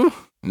that you?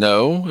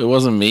 No, it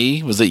wasn't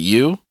me. Was it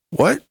you?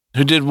 What?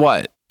 Who did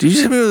what? Did you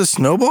just hit me with a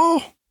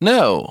snowball?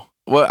 No.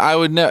 Well, I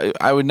would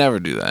never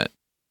do that.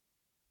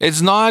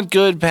 It's not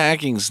good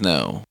packing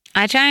snow.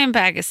 I try and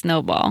pack a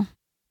snowball.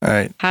 All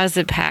right. How does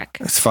it pack?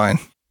 It's fine.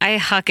 I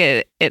huck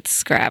it at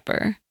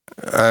Scrapper.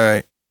 All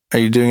right. Are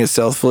you doing it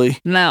stealthily?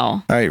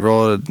 No. All right.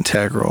 Roll an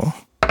attack roll.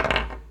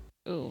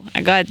 Ooh,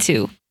 I got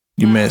 2.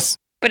 You miss.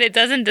 But it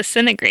doesn't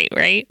disintegrate,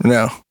 right?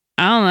 No.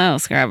 I don't know,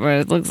 Scrapper.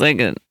 It looks like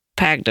it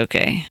packed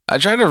okay. I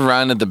try to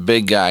run at the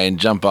big guy and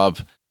jump up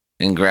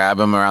and grab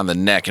him around the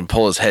neck and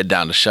pull his head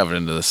down to shove it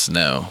into the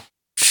snow.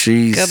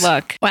 Jeez. Good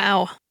luck.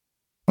 Wow.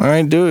 All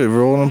right. Do it.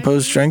 Roll an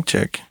opposed strength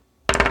check.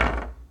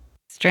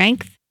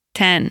 Strength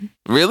 10.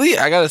 Really?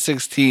 I got a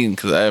 16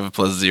 because I have a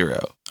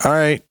 +0. All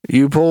right.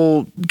 You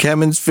pull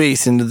Kevin's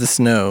face into the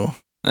snow.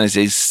 And I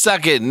say,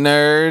 suck it,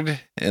 nerd.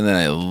 And then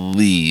I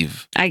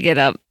leave. I get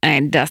up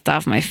and I dust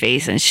off my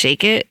face and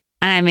shake it.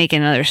 And I make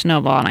another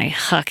snowball and I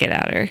huck it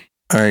at her.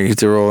 All right. You get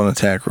to roll an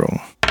attack roll.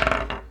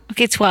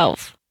 Okay,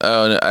 12.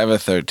 Oh, no, I have a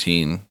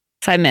 13.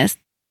 So I missed.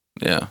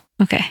 Yeah.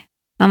 Okay.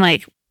 I'm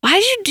like,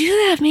 why'd you do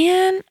that,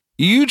 man?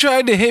 You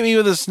tried to hit me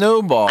with a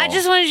snowball. I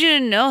just wanted you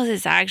to know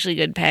it's actually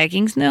good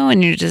packing snow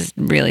and you're just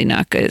really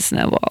not good at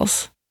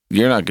snowballs.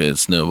 You're not good at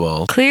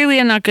snowballs. Clearly,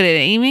 I'm not good at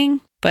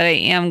aiming, but I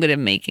am good at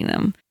making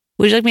them.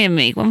 Would you like me to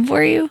make one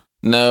for you?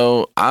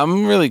 No,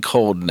 I'm really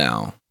cold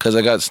now because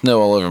I got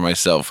snow all over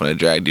myself when I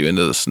dragged you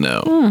into the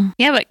snow. Hmm.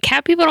 Yeah, but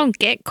cat people don't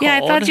get cold. Yeah,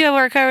 I thought you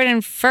were covered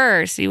in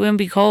fur, so you wouldn't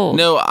be cold.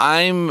 No,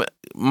 I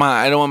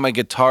don't want my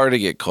guitar to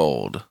get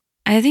cold.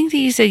 I think that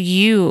you said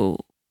you.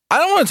 I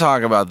don't want to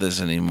talk about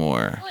this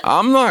anymore.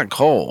 I'm not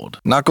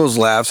cold. Knuckles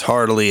laughs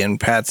heartily and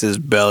pats his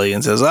belly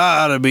and says,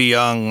 I ought to be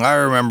young. I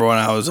remember when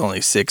I was only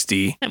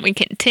 60. And we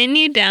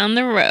continue down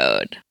the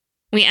road.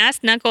 We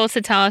asked Knuckles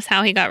to tell us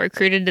how he got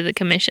recruited to the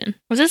commission.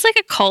 Was this like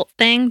a cult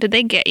thing? Did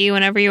they get you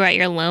whenever you were at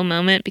your low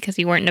moment because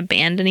you weren't in a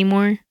band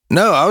anymore?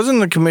 No, I was in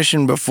the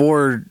commission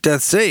before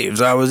Death Saves.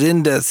 I was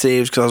in Death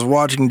Saves because I was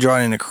watching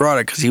Johnny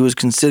Necrotic because he was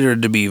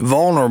considered to be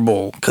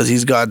vulnerable because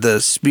he's got the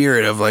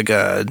spirit of like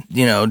a,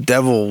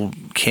 devil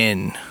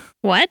kin.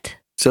 What?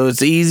 So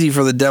it's easy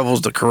for the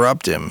devils to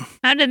corrupt him.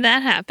 How did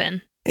that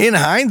happen? In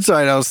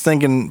hindsight, I was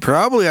thinking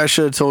probably I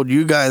should have told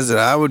you guys that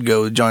I would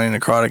go with Johnny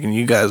Necrotic and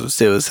you guys would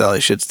stay with Sally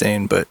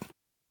Shitstain, but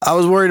I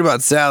was worried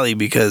about Sally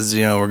because,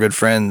 we're good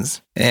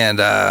friends.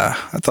 And I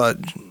thought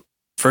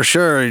for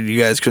sure you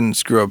guys couldn't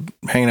screw up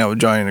hanging out with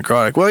Johnny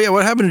Necrotic. Well, yeah,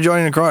 what happened to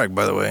Johnny Necrotic,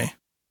 by the way?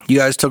 You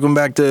guys took him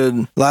back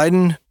to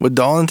Leiden with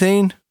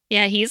Dolantane?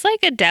 Yeah, he's like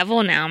a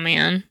devil now,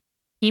 man.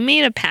 He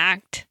made a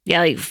pact.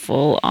 Yeah, like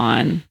full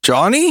on.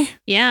 Johnny?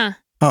 Yeah.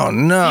 Oh,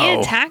 no. He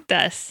attacked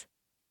us.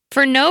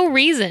 For no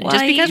reason. Well,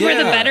 just because we're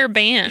the yeah. better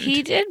band.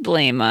 He did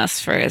blame us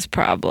for his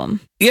problem.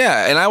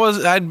 Yeah, and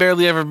I'd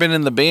barely ever been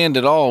in the band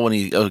at all when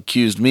he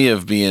accused me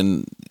of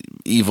being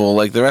evil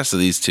like the rest of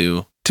these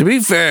two. To be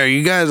fair,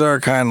 you guys are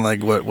kind of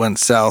like what went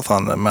south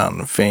on the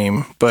Mountain of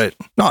Fame, but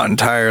not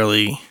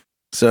entirely.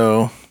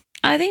 So,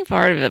 I think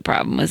part of the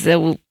problem was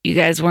that you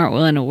guys weren't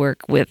willing to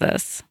work with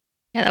us.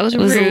 Yeah, that was It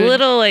was rude. a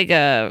little like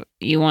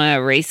you want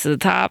to race to the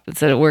top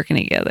instead of working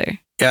together.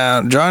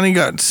 yeah, Johnny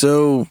got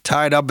so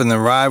tied up in the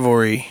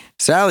rivalry.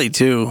 Sally,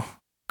 too.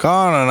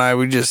 Colin and I,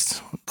 we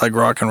just like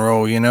rock and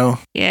roll,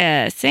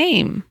 Yeah,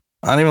 same.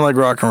 I don't even like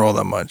rock and roll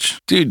that much.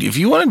 Dude, if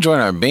you want to join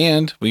our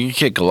band, we can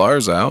kick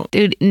Lars out.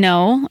 Dude,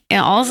 no.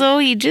 And also,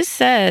 he just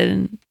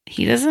said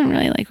he doesn't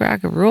really like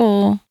rock and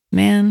roll,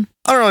 man.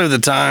 I don't really have the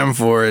time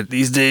for it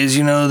these days.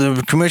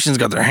 The commission's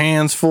got their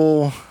hands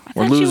full. I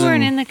We're thought you losing.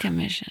 weren't in the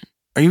commission.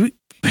 Are you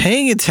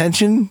paying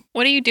attention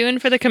What are you doing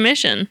for the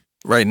commission?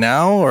 right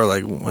now, or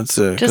like what's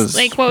the? Just 'cause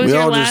like what was we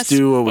your all last just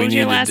do what we was need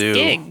your to last do.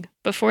 gig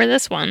before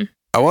this one?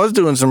 I was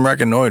doing some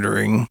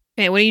reconnoitering.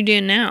 Okay, what are you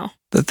doing now?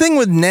 The thing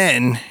with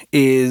Nen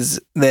is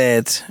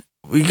that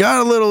we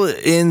got a little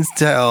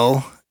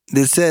intel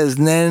that says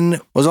Nen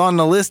was on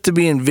the list to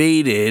be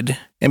invaded,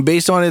 and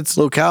based on its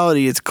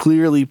locality, it's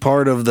clearly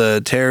part of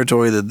the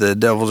territory that the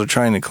devils are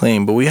trying to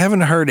claim. But we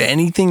haven't heard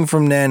anything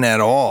from Nen at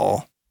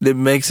all that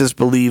makes us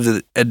believe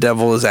that a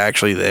devil is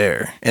actually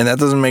there, and that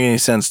doesn't make any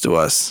sense to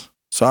us.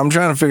 So I'm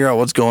trying to figure out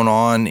what's going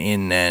on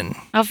in Nen.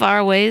 How far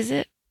away is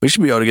it? We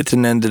should be able to get to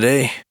Nen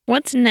today.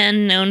 What's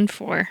Nen known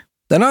for?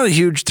 They're not a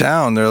huge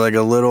town. They're like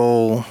a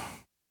little,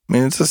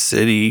 it's a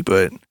city,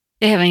 but Do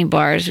they have any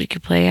bars we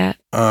could play at?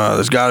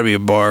 there's got to be a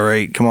bar,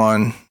 right? Come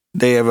on.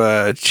 They have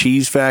a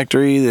cheese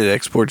factory that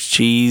exports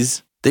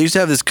cheese. They used to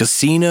have this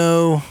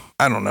casino.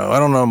 I don't know. I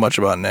don't know much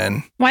about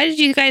Nen. Why did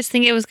you guys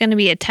think it was going to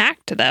be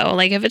attacked, though?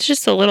 Like, if it's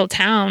just a little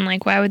town,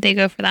 like, why would they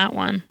go for that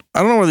one?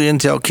 I don't know where the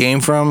intel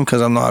came from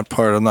because I'm not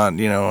part of not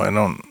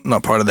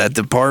part of that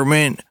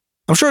department.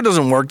 I'm sure it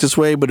doesn't work this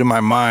way, but in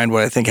my mind,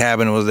 what I think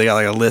happened was they got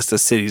like a list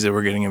of cities that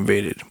were getting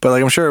invaded. But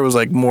like I'm sure it was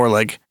like more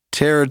like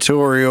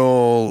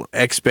territorial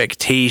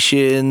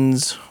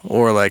expectations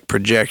or like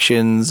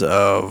projections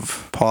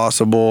of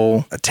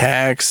possible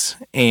attacks.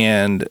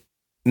 And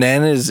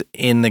Nen is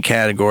in the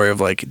category of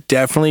like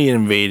definitely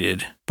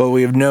invaded, but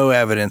we have no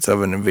evidence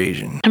of an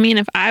invasion. I mean,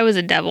 if I was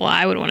a devil,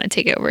 I would want to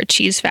take over a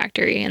cheese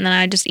factory, and then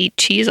I'd just eat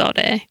cheese all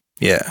day,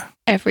 Yeah.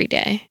 every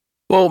day,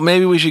 Well,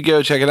 maybe we should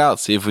go check it out,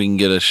 see if we can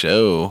get a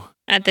show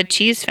at the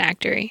cheese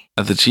factory.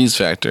 at the cheese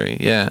factory.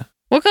 Yeah.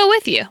 We'll go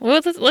with you.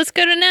 Let's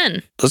go to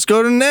Nen. Let's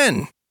go to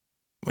Nen.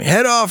 We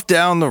head off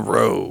down the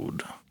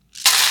road.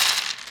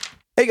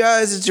 Hey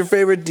guys, it's your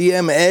favorite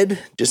DM Ed.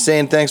 Just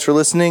saying thanks for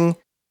listening.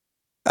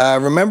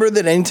 Remember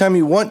that anytime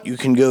you want, you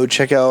can go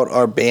check out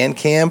our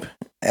Bandcamp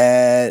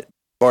at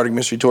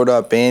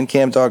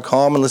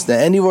bardicmysterytour.bandcamp.com and listen to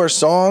any of our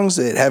songs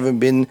that haven't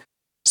been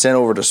sent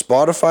over to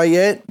Spotify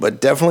yet, but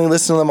definitely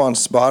listen to them on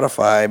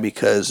Spotify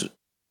because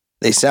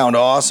they sound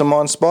awesome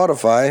on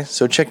Spotify.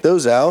 So check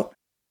those out.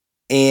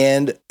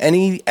 And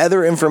any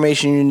other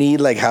information you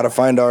need, like how to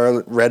find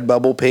our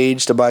Redbubble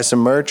page to buy some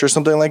merch or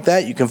something like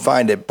that, you can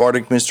find at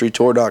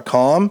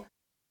bardicmysterytour.com.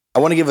 I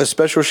want to give a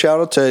special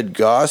shout out to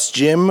Goss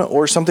Jim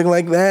or something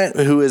like that,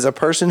 who is a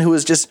person who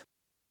is just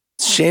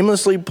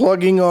shamelessly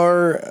plugging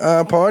our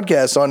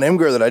podcast on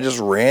Imgur that I just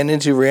ran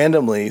into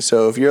randomly.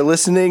 So if you're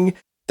listening,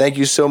 thank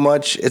you so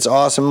much. It's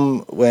awesome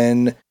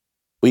when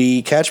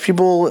we catch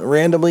people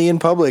randomly in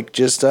public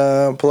just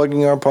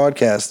plugging our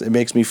podcast. It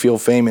makes me feel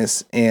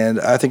famous, and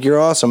I think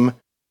you're awesome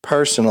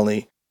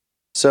personally.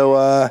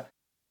 So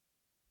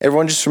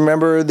everyone just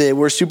remember that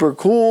we're super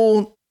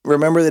cool.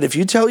 Remember that if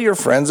you tell your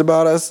friends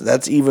about us,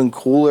 that's even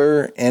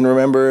cooler. And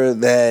remember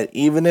that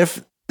even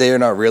if they are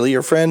not really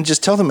your friend,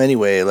 just tell them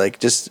anyway. Like,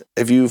 just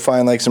if you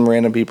find like some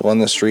random people on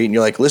the street and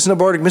you're like, listen to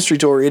Bardic Mystery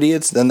Tour,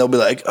 idiots, then they'll be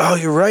like, oh,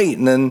 you're right.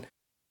 And then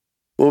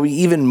we'll be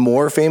even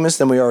more famous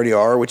than we already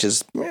are, which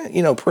is,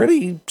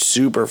 pretty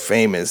super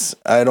famous.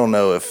 I don't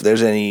know if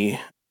there's any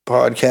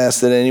podcast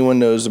that anyone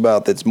knows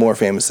about that's more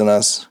famous than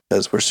us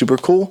because we're super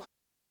cool.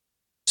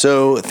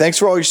 So thanks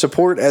for all your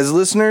support as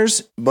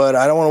listeners, but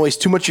I don't want to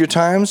waste too much of your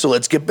time, so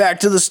let's get back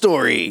to the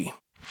story.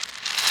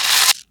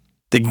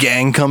 The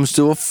gang comes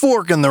to a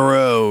fork in the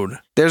road.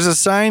 There's a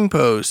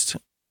signpost,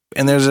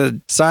 and there's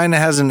a sign that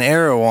has an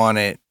arrow on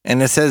it,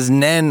 and it says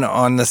Nen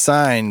on the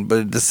sign,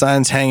 but the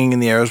sign's hanging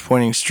and the arrow's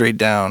pointing straight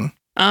down.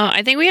 Oh,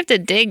 I think we have to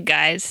dig,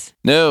 guys.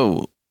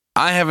 No,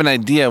 I have an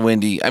idea,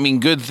 Wendy. I mean,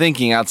 good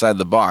thinking outside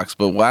the box,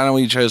 but why don't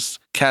we just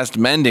cast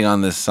mending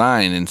on this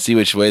sign and see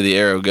which way the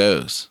arrow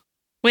goes?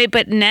 Wait,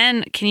 but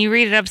Nen, can you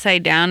read it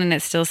upside down and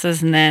it still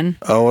says Nen?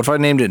 Oh, what if I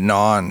named it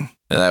Non?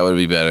 That would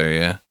be better,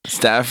 yeah.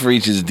 Staff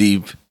reaches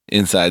deep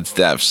inside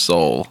Staff's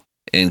soul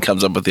and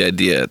comes up with the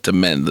idea to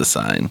mend the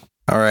sign.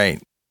 All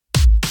right.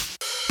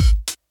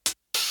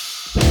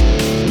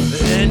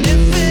 And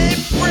if it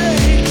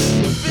breaks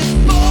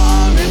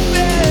before it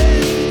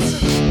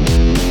bends,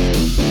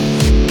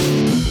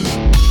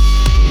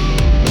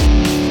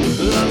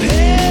 I'm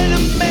here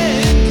to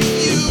mend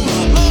you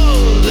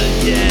whole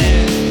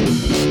again.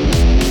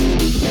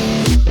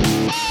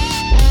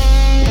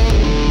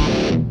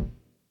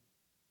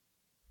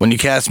 When you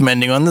cast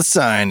mending on the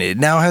sign, it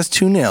now has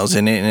 2 nails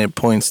in it and it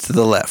points to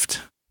the left.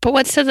 But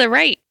what's to the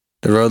right?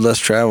 The road less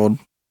traveled.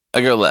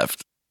 I go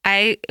left.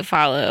 I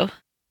follow.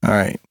 All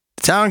right.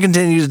 The town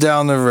continues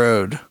down the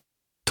road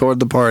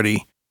toward the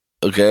party.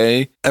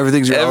 Okay.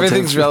 Everything's relative.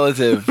 Everything's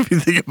relative. If you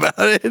think about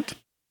it.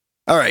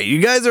 All right. You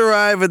guys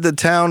arrive at the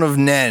town of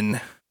Nen.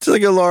 It's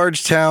like a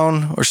large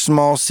town or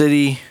small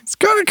city. It's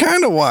got a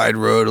kind of wide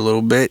road a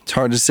little bit. It's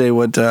hard to say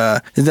what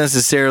is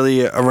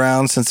necessarily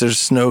around since there's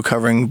snow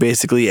covering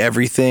basically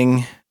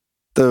everything.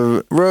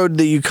 The road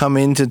that you come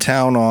into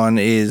town on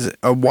is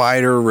a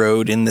wider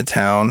road in the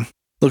town.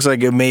 Looks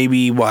like it may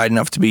be wide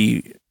enough to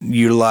be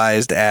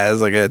utilized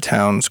as like a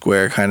town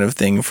square kind of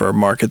thing for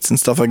markets and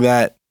stuff like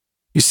that.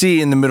 You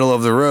see in the middle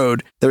of the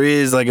road, there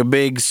is like a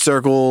big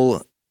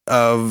circle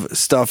of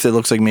stuff that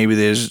looks like maybe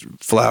there's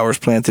flowers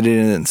planted in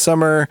it in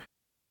summer.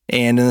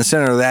 And in the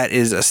center of that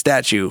is a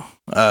statue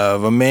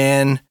of a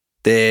man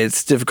that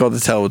it's difficult to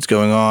tell what's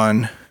going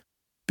on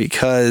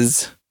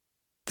because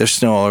there's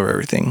snow all over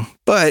everything.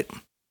 But it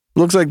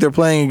looks like they're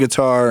playing a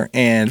guitar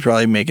and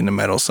probably making a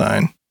metal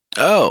sign.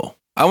 Oh,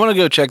 I want to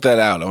go check that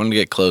out. I want to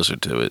get closer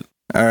to it.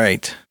 All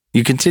right.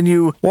 You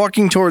continue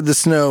walking toward the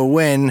snow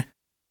when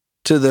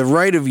to the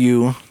right of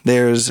you,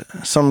 there's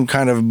some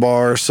kind of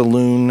bar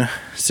saloon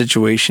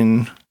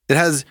situation. It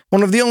has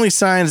one of the only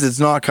signs that's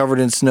not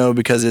covered in snow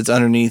because it's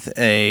underneath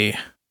a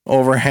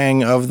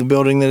overhang of the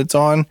building that it's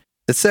on.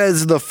 It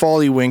says the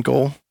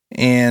Follywinkle,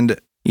 and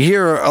you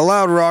hear a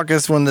loud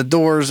ruckus when the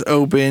doors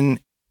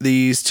open.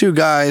 These 2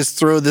 guys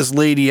throw this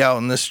lady out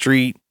in the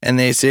street, and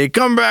they say,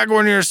 "Come back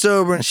when you're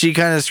sober." And she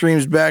kind of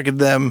screams back at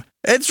them,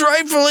 "It's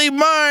rightfully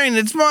mine.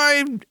 It's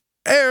my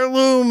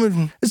heirloom,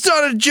 and it's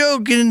not a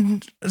joke,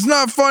 and it's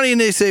not funny.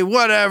 And they say,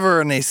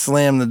 whatever, and they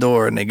slam the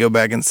door, and they go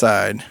back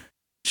inside.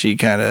 She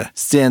kind of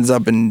stands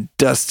up and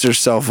dusts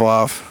herself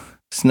off,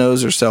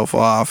 snows herself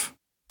off,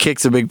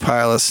 kicks a big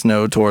pile of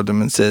snow toward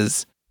them, and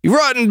says, "You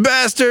rotten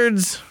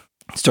bastards!"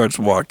 Starts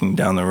walking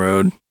down the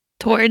road,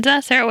 Towards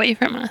us or away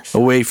from us?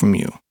 away from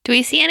you. Do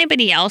we see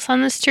anybody else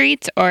on the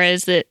streets, or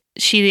is it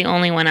she the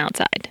only one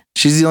outside?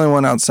 She's the only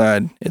one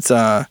outside. It's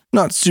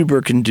not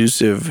super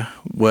conducive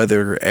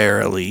weather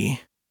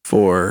airily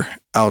for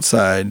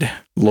outside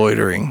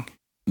loitering.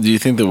 Do you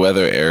think the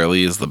weather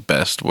airily is the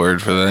best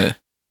word for that?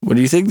 What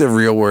do you think the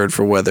real word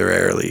for weather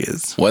airily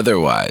is?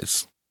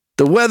 Weather-wise.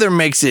 The weather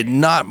makes it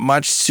not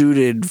much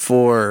suited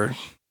for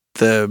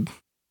the...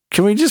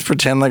 Can we just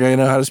pretend like I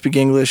know how to speak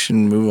English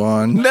and move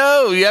on?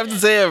 No, you have to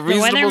say a The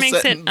reasonable weather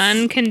makes sentence. it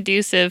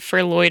unconducive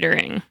for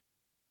loitering.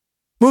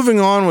 Moving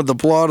on with the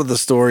plot of the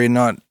story,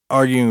 not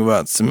arguing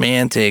about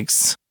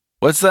semantics.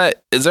 What's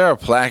that? Is there a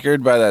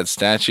placard by that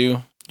statue?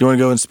 You want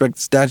to go inspect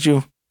the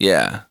statue?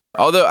 Yeah.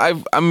 Although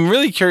I'm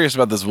really curious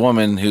about this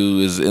woman who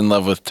is in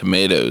love with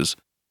tomatoes,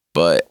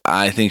 but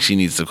I think she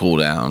needs to cool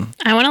down.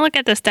 I want to look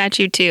at the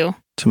statue too.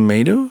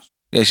 Tomatoes?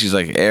 Yeah, she's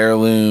like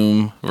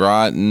heirloom,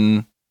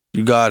 rotten.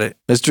 You got it.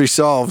 Mystery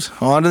solved.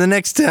 On to the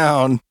next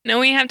town. No,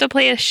 we have to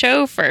play a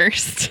show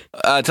first.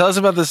 Tell us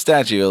about the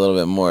statue a little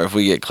bit more if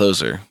we get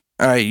closer.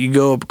 All right, you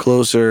go up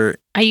closer.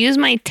 I use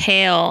my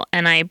tail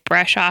and I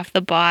brush off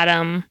the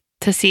bottom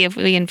to see if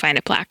we can find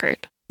a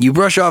placard. You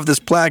brush off this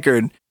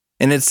placard,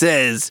 and it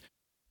says,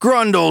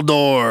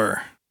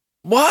 Grundledor,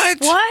 What?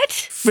 What?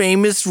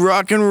 famous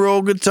rock and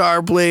roll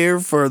guitar player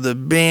for the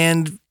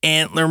band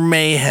Antler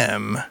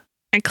Mayhem.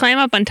 I climb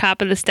up on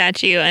top of the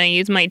statue and I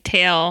use my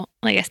tail,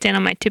 like I stand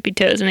on my tippy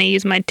toes and I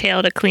use my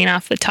tail to clean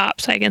off the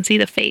top so I can see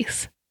the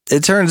face.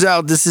 It turns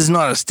out this is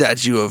not a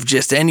statue of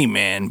just any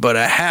man, but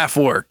a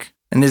half-orc.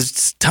 And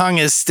his tongue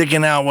is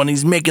sticking out when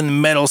he's making the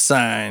metal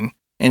sign.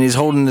 And he's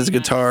holding his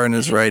guitar in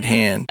his right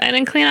hand. I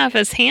didn't clean off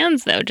his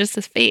hands though, just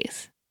his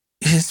face.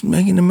 He's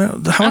making the metal.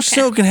 How much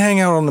Okay. snow can hang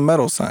out on the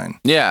metal sign?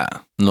 Yeah,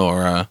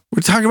 Nora.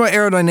 We're talking about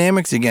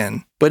aerodynamics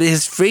again. But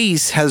his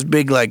face has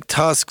big, like,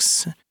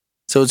 tusks.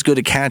 So it's good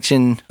at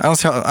catching. I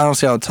don't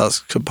see how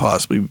tusks could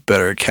possibly be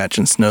better at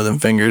catching snow than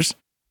fingers.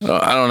 Oh,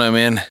 I don't know,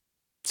 man.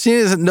 Seeing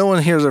as no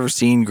one here has ever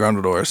seen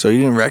Grundledor, so you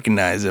didn't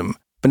recognize him.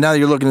 But now that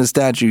you're looking at the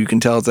statue, you can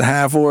tell it's a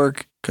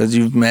half-orc because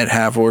you've met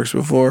half-orcs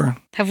before.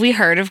 Have we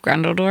heard of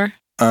Grundledor?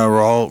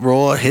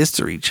 Roll a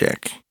history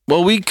check.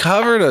 Well, we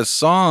covered a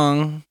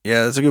song,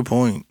 Yeah, that's a good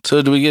point.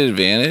 so do we get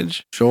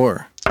advantage?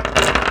 Sure.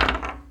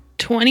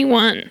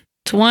 21.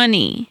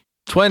 20.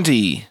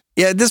 20.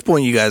 Yeah, at this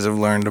point, you guys have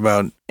learned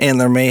about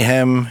Antler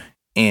Mayhem,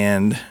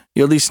 and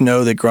you at least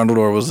know that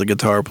Grundledor was the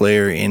guitar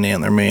player in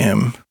Antler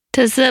Mayhem.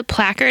 Does the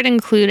placard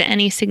include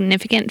any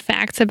significant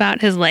facts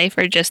about his life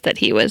or just that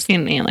he was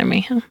in Antler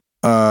Mayhem?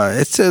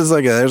 It says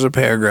there's a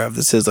paragraph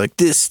that says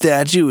this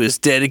statue is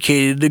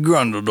dedicated to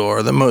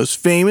Grundledor, the most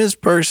famous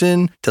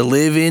person to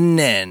live in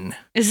Nen.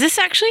 Is this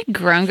actually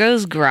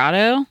Grungo's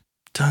grotto?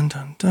 Dun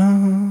dun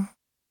dun.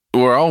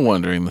 We're all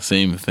wondering the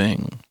same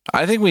thing.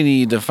 I think we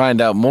need to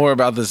find out more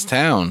about this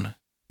town.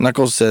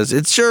 Knuckles says,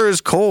 "It sure is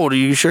cold. Are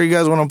you sure you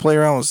guys want to play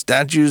around with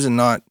statues and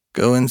not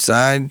go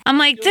inside?" I'm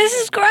like, this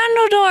is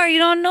Grundledor. You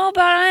don't know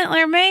about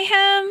Antler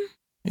Mayhem?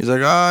 He's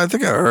like, "Oh, I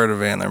think I heard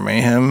of Antler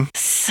Mayhem."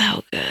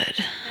 So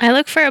good. I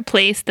look for a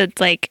place that's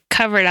like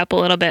covered up a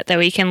little bit that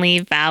we can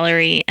leave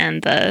Valerie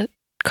and the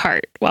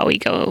cart while we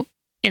go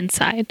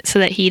inside so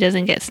that he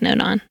doesn't get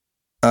snowed on.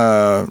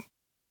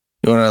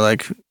 You want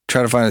to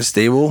try to find a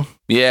stable?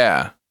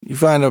 Yeah. You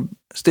find a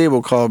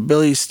stable called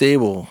Billy's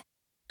Stable.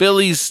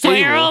 Billy's stable.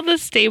 Why are all the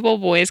stable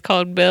boys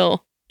called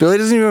Bill? Billy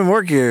doesn't even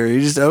work here. He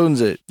just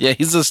owns it. Yeah,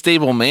 he's a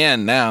stable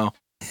man now.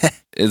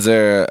 Is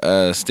there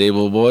a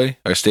stable boy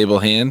or stable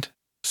hand?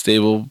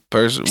 Stable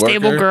person?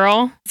 Stable worker?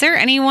 girl? Is there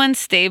anyone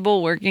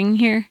stable working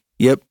here?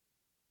 Yep.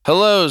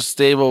 Hello,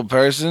 stable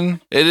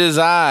person. It is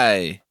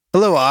I.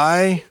 Hello,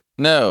 I.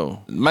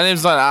 No, my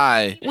name's not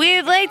I.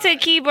 We'd like to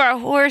keep our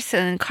horse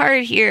and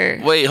cart here.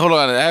 Wait, hold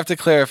on. I have to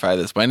clarify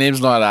this. My name's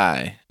not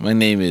I. My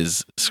name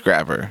is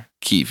Scrapper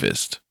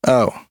Keyfist.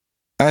 Oh,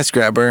 hi,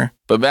 Scrapper.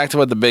 But back to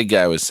what the big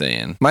guy was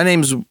saying. My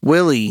name's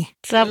Willie.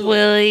 What's up,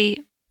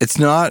 Willie? It's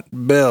not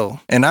Bill.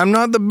 And I'm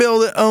not the Bill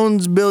that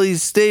owns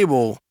Billy's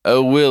Stable.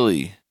 Oh,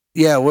 Willie.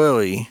 Yeah,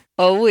 Willie.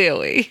 Oh,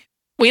 Willie.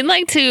 We'd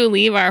like to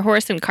leave our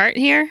horse and cart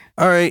here.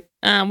 All right.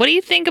 What do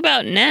you think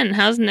about Nen?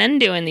 How's Nen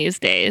doing these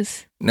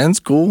days?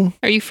 Nen's cool.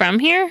 Are you from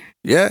here?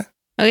 Yeah.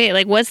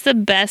 Okay, what's the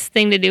best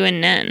thing to do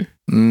in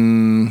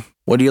Nen?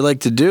 What do you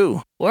like to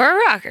do? We're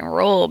a rock and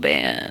roll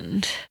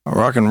band. A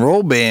rock and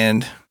roll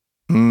band?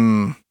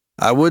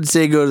 I would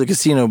say go to the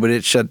casino, but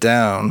it's shut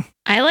down.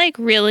 I like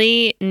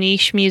really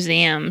niche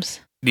museums.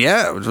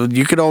 Yeah,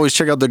 you could always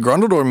check out the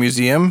Grundledor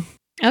Museum.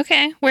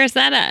 Okay, where's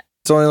that at?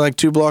 It's only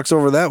 2 blocks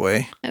over that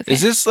way. Okay.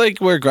 Is this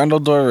where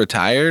Grundledor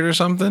retired or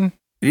something?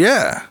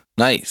 Yeah.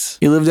 Nice.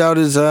 He lived out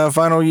his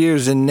final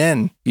years in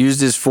Nen.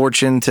 Used his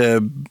fortune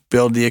to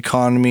build the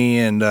economy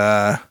and,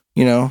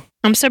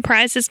 I'm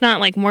surprised it's not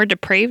like more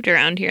depraved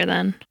around here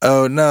then.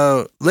 Oh,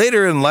 no.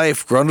 Later in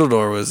life,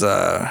 Grundledor was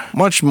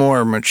much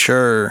more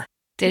mature.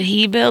 Did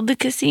he build the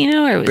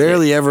casino or was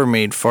Barely ever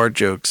made fart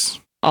jokes.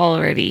 it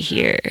already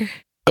here?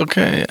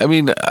 Okay. I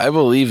mean, I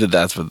believe that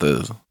that's what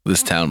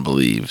this town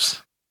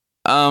believes.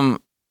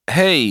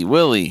 Hey,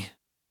 Willie,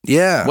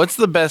 Yeah. what's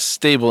the best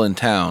stable in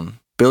town?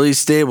 Billy's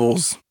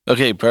Stables.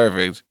 Okay,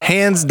 perfect.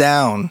 Hands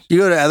down. You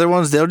go to other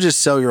ones, they'll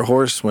just sell your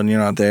horse when you're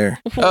not there.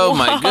 Oh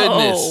my Whoa.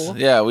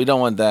 goodness. Yeah, we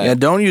don't want that. Yeah,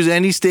 don't use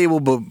any stable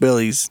but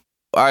Billy's.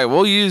 All right,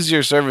 we'll use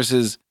your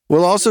services.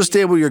 We'll also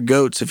stable your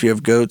goats if you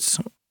have goats.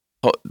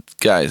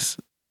 Guys,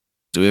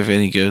 do we have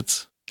any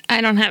goats?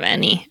 I don't have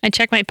any. I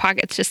check my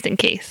pockets just in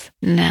case.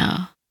 No.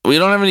 We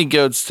don't have any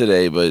goats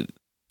today, but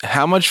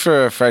how much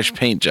for a fresh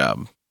paint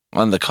job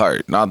on the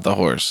cart, not the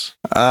horse?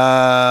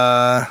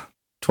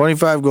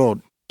 25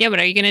 gold. Yeah, but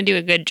are you going to do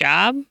a good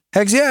job?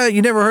 Heck yeah,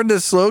 you never heard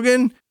this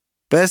slogan?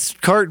 Best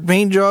cart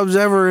paint jobs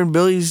ever in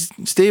Billy's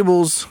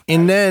Stables.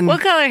 And then, What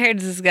color hair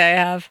does this guy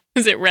have?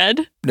 Is it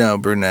red? no,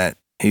 brunette.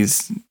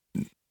 He's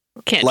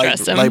Can't light,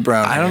 trust him. light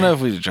brown. I don't know if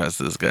we should trust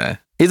this guy.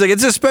 He's like,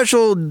 it's a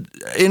special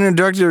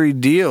introductory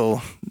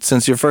deal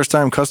since you're first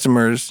time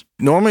customers.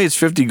 Normally it's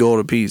 50 gold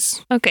a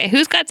piece. Okay,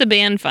 who's got the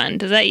band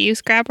fund? Is that you,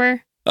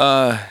 Scrapper?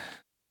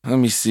 Let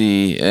me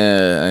see.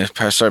 I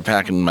start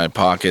packing my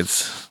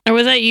pockets. Or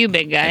was that you,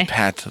 big I guy?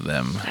 pat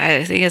them.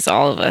 I think it's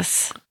all of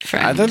us. I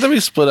Friends. thought that we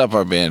split up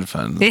our band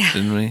funds, Yeah.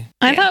 didn't we?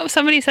 I Yeah. thought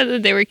somebody said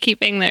that they were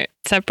keeping their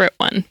separate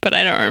one, but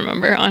I don't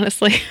remember,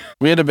 honestly.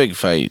 We had a big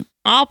fight.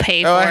 I'll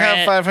pay for Oh, I it.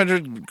 have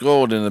 500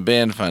 gold in the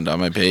band fund on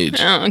my page.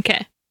 Oh,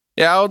 okay.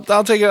 Yeah,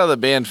 I'll take it out of the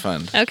band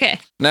fund. Okay.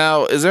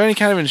 Now, is there any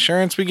kind of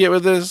insurance we get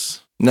with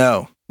this?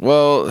 No.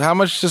 Well, how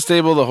much to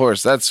stable the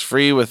horse? That's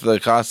free with the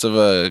cost of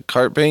a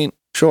cart paint?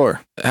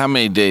 Sure. How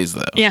many days,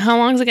 though? Yeah, how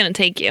long is it going to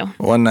take you?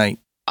 One night.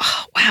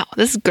 Oh, wow,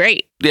 this is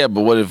great. Yeah,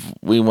 but what if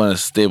we want to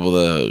stable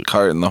the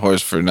cart and the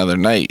horse for another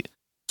night?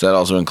 Is that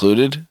also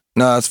included?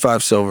 No, that's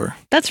 5 silver.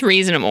 That's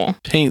reasonable.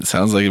 Paint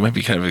sounds like it might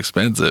be kind of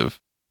expensive.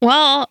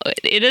 Well,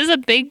 it is a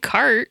big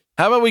cart.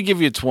 How about we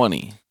give you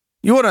 20?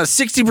 You want a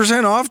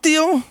 60% off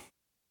deal?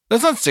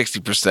 That's not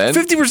 60%.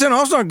 50%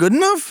 off's not good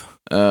enough?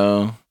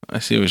 Oh, I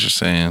see what you're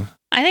saying.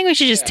 I think we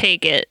should just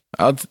take it.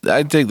 I'd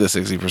take the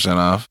 60%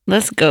 off.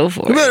 Let's go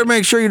for You better it.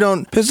 make sure you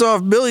don't piss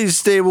off Billy's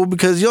stable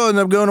because you'll end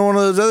up going to one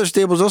of those other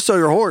stables. They'll sell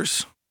your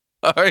horse.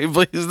 All right,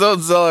 please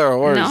don't sell our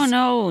horse.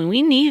 No,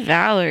 we need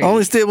Valerie.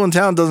 Only stable in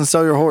town doesn't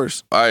sell your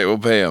horse. All right, we'll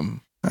pay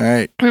him. All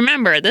right.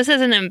 Remember, this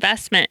is an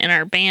investment in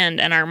our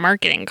band and our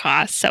marketing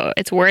costs, so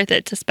it's worth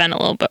it to spend a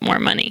little bit more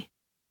money.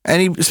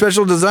 Any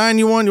special design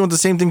you want? You want the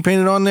same thing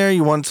painted on there?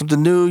 You want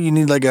something new? You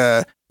need like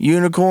a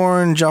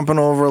unicorn jumping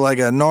over like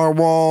a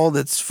narwhal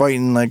that's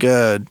fighting like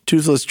a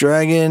toothless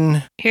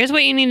dragon. Here's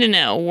what you need to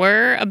know.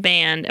 We're a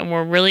band and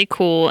we're really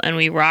cool and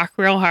we rock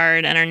real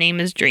hard and our name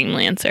is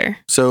Dreamlancer.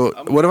 So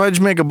what if I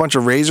just make a bunch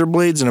of razor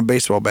blades and a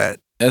baseball bat?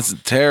 That's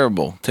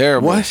terrible.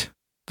 Terrible. What?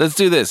 Let's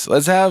do this.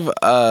 Let's have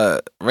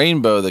a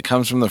rainbow that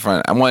comes from the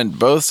front. I want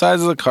both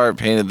sides of the cart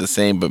painted the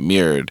same but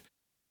mirrored.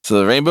 So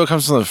the rainbow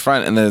comes from the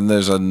front, and then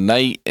there's a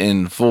knight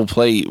in full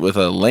plate with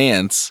a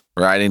lance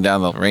riding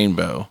down the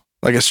rainbow.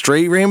 Like a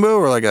straight rainbow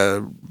or like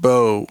a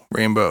bow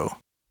rainbow?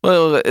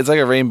 Well, it's like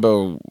a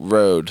rainbow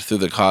road through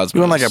the cosmos.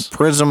 You want like a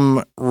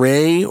prism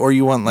ray or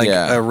you want like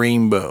Yeah. a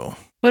rainbow?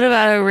 What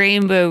about a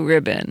rainbow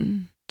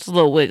ribbon? It's a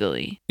little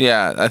wiggly.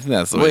 Yeah, I think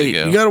that's the way Wait, to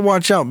go. you got to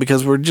watch out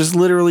because we're just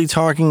literally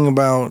talking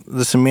about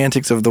the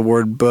semantics of the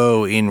word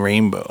bow in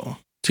rainbow.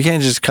 So you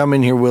can't just come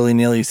in here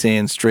willy-nilly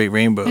saying straight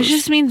rainbows. It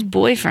just means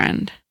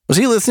boyfriend. Was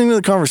he listening to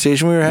the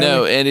conversation we were having?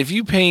 No, and if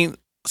you paint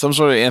some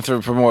sort of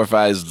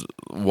anthropomorphized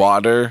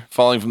water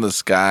falling from the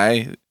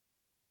sky,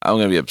 I'm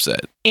going to be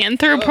upset.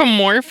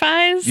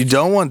 Anthropomorphized? You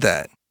don't want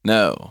that.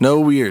 No. No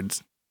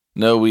weirds.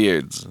 No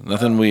weirds.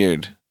 Nothing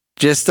weird.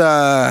 Just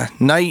a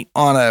knight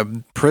on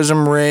a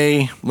prism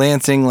ray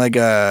lancing like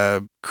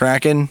a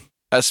kraken.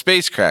 A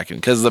space kraken,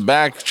 because the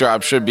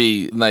backdrop should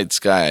be night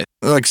sky.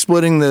 Like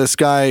splitting the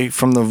sky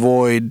from the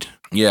void.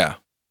 Yeah.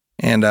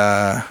 And,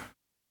 all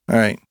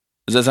right.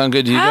 Does that sound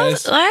good to you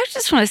guys? I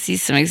just want to see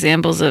some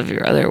examples of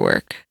your other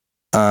work.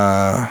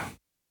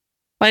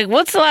 Like,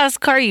 what's the last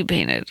car you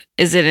painted?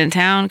 Is it in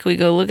town? Can we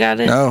go look at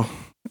it? No.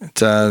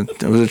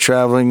 It was a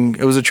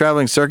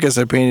traveling circus.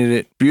 I painted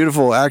it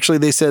beautiful. Actually,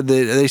 they said that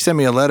they sent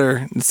me a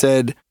letter and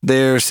said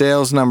their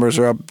sales numbers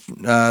are up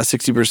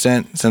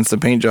 60% since the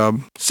paint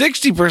job.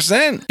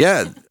 60%?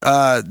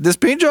 Yeah. This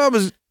paint job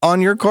is on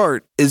your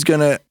cart is going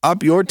to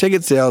up your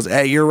ticket sales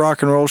at your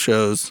rock and roll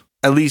shows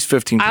at least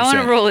 15%. I want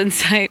to roll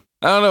insight.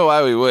 I don't know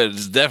why we would.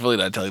 It's definitely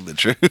not telling the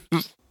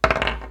truth.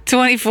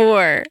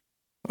 24.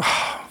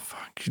 Oh,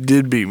 fuck. You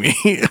did beat me.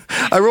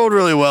 I rolled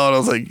really well and I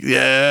was like,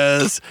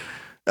 yes.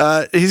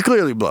 He's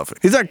clearly bluffing.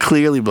 He's not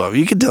clearly bluffing.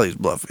 You can tell he's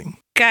bluffing.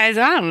 Guys,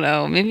 I don't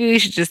know. Maybe we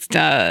should just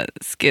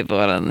skip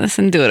out on this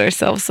and do it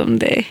ourselves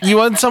someday. You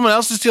want someone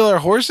else to steal our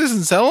horses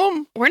and sell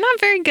them? We're not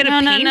very good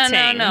at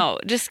painting. No.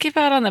 Just skip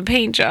out on the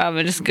paint job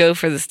and just go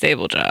for the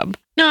stable job.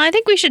 No, I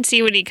think we should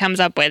see what he comes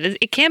up with.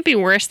 It can't be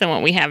worse than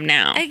what we have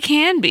now. It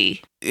can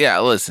be. Yeah,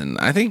 listen,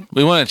 I think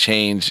we want to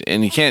change,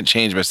 and you can't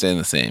change by staying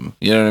the same.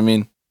 You know what I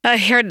mean? I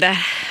heard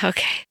that.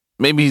 Okay.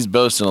 Maybe he's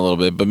boasting a little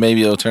bit, but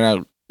maybe it'll turn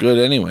out good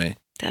anyway.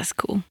 That's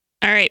cool.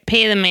 All right,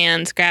 pay the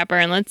man, Scrapper,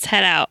 and let's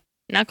head out.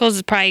 Knuckles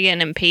is probably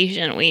getting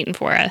impatient waiting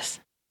for us.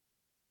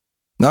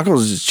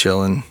 Knuckles is just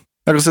chilling.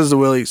 Knuckles says to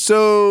Willie,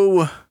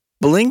 so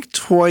blink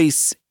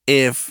twice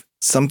if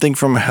something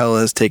from hell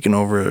has taken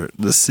over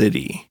the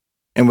city.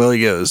 And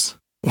Willie goes,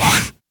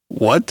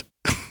 what?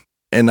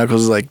 And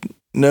Knuckles is like,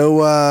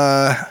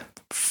 no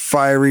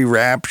fiery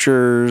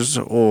raptures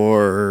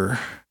or...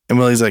 And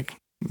Willie's like,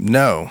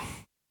 no.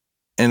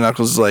 And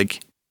Knuckles is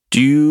like,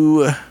 do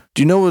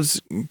you know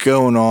what's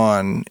going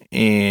on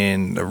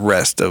in the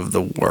rest of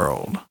the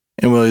world?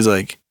 And Willie's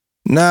like,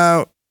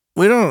 no,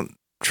 we don't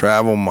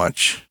travel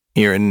much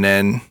here and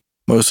then.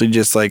 Mostly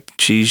just like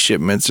cheese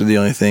shipments are the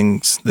only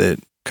things that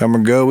come or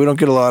go. We don't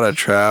get a lot of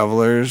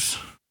travelers.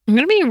 I'm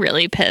going to be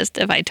really pissed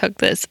if I took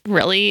this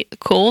really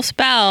cool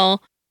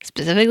spell,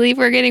 specifically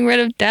for getting rid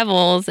of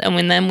devils,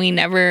 and then we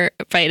never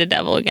fight a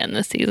devil again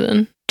this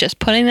season. Just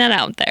putting that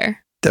out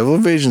there. Devil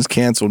Invasion's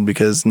canceled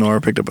because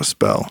Nora picked up a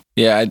spell.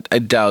 Yeah, I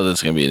doubt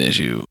that's going to be an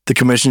issue. The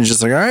commission's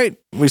just like, all right,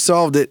 we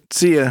solved it.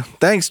 See ya.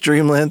 Thanks,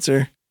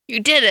 Dreamlancer. You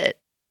did it.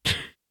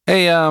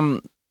 Hey,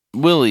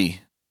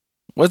 Willie,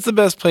 what's the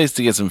best place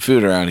to get some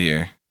food around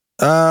here?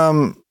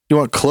 You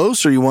want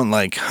close or you want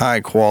like high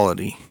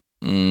quality?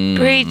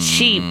 Pretty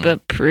cheap,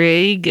 but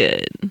pretty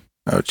good.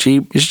 Oh,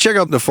 cheap? You should check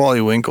out the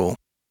Folly Winkle.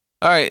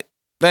 All right,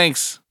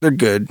 thanks. They're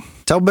good.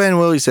 Tell Ben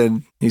Willie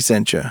said he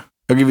sent you.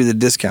 I'll give you the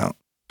discount.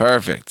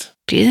 Perfect.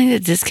 Do you think the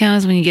discount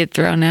is when you get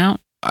thrown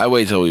out? I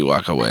wait till we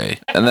walk away.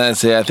 And then I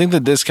say, I think the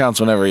discount's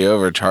whenever he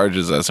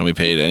overcharges us and we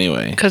pay it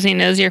anyway. Because he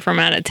knows you're from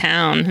out of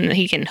town and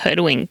he can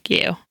hoodwink you.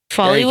 Yeah,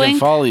 Folly he can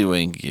Wink?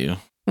 Follywink you.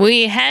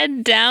 We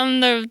head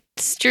down the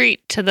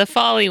street to the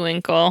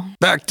Follywinkle.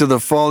 Back to the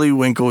Folly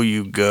Winkle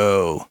you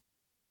go.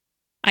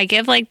 I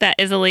give like that.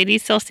 Is the lady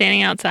still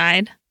standing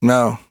outside?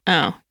 No.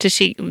 Oh, did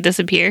she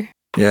disappear?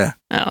 Yeah.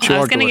 Oh, She I was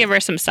walked going to away. give her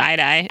some side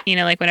eye. You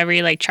know, like whenever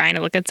you're like trying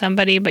to look at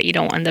somebody, but you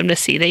don't want them to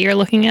see that you're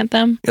looking at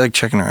them. You like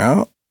checking her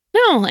out?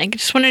 No, like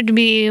just wanted to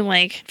be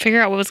like,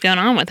 figure out what was going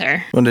on with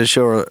her. Wanted to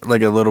show her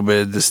like a little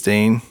bit of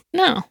disdain.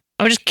 No,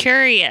 I was just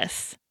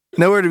curious.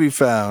 Nowhere to be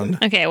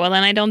found. Okay, well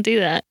then I don't do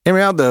that. Hear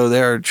me out though,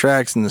 there are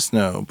tracks in the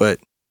snow, but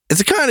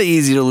it's kind of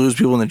easy to lose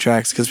people in the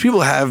tracks because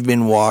people have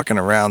been walking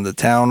around the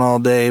town all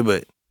day,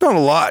 but not a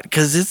lot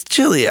because it's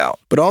chilly out.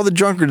 But all the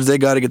drunkards, they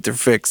got to get their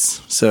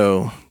fix.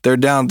 So they're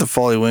down at the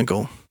Folly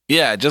Winkle.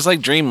 Yeah, just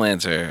like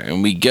Dreamlancer.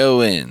 And we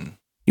go in.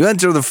 You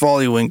enter the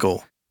Folly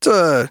Winkle. It's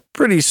a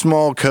pretty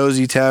small,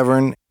 cozy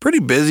tavern. Pretty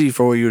busy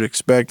for what you would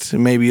expect.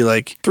 Maybe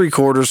like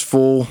 3/4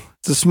 full.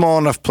 It's a small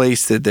enough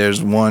place that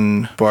there's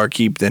one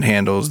barkeep that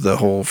handles the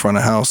whole front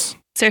of house.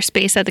 Is there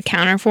space at the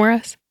counter for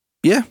us?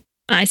 Yeah.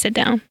 I sit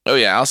down. Oh,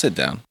 yeah, I'll sit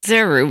down. Is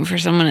there room for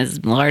someone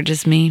as large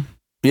as me?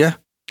 Yeah.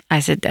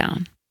 I sit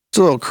down. It's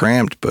a little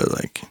cramped, but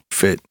like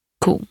fit.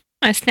 Cool.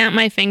 I snap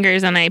my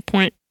fingers and I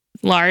point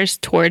Lars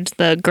towards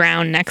the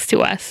ground next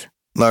to us.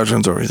 Lars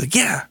runs over. He's like,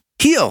 yeah,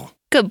 heel.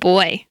 Good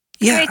boy.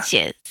 Yeah.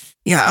 Riches.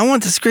 Yeah, I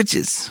want the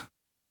scritches.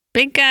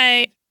 Big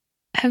guy,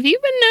 have you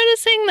been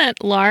noticing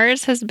that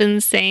Lars has been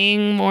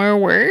saying more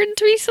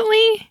words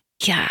recently?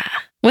 Yeah.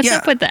 What's Yeah.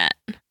 up with that?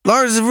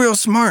 Lars is real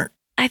smart.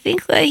 I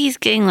think that he's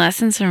getting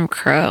lessons from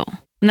Crow.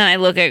 Then I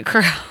look at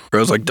Crow.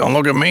 Bro's like, don't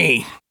look at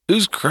me.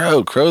 Who's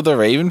Crow? Crow the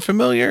Raven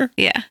familiar?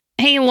 Yeah.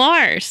 Hey,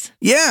 Lars,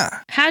 Yeah,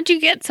 how'd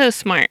you get so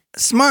smart?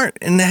 smart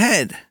in the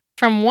head.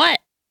 From what?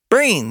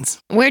 Brains.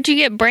 Where'd you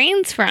get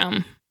brains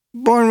from?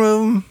 Born with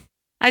 'em.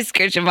 I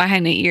scratch him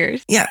behind the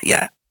ears. Yeah.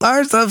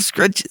 Lars loves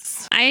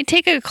scritches. I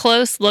take a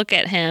close look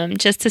at him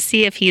just to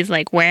see if he's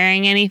like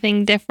wearing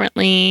anything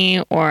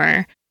differently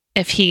or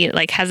if he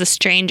like has a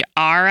strange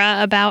aura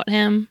about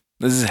him.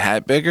 Is his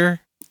hat bigger?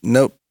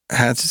 Nope.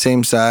 Hat's the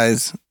same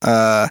size.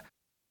 All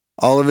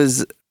of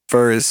his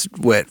fur is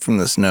wet from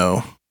the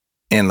snow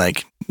and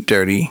like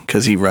dirty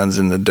because he runs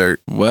in the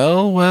dirt.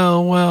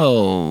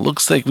 Well.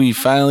 Looks like we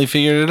finally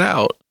figured it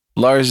out.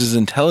 Lars's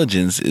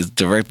intelligence is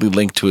directly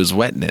linked to his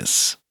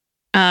wetness.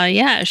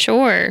 Yeah,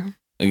 sure.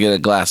 I get a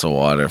glass of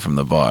water from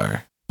the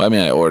bar. I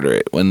mean, I order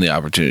it when the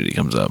opportunity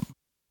comes up.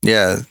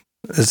 Yeah.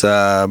 This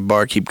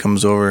barkeep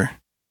comes over.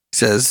 He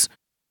says,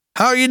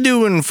 how you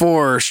doing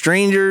for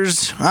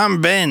strangers? I'm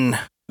Ben.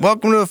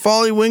 Welcome to the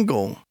Folly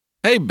Winkle.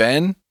 Hey,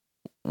 Ben.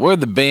 We're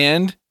the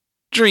band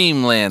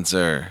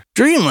Dreamlancer.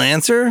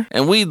 Dreamlancer?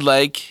 And we'd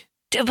like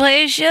To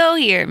play a show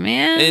here,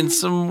 man. in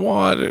some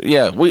water.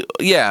 Yeah,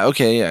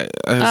 okay, yeah.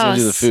 I was gonna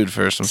do the food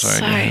first. I'm sorry.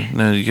 Go sorry. ahead.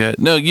 No, you go ahead.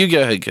 No, you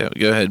go ahead.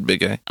 Go ahead, big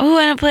guy. We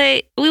want to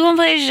play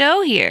a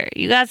show here.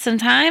 You got some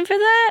time for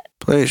that?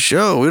 Play a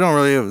show. We don't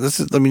really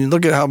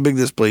look at how big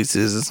this place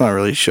is. It's not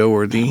really show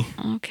worthy.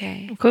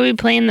 Okay. Could we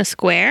play in the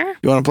square?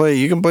 You want to play?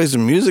 You can play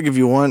some music if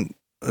you want.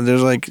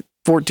 There's like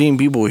 14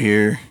 people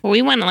here. Well,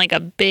 we want like a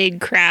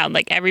big crowd,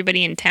 like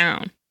everybody in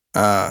town.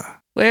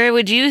 Where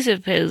would you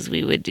suppose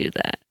we would do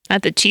that?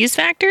 At the cheese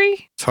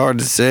factory? It's hard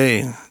to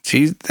say.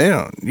 Cheese,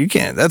 you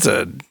can't. That's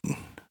a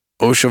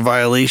OSHA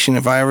violation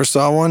if I ever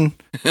saw one.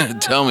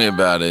 Tell me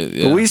about it.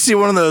 Yeah. But we see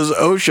one of those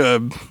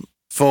OSHA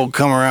folk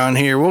come around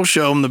here, we'll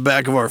show them the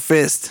back of our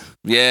fist.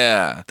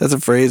 Yeah. That's a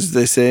phrase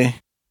they say.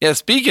 Yeah,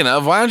 speaking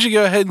of, why don't you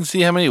go ahead and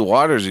see how many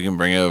waters you can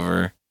bring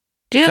over?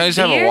 Do you Can I have just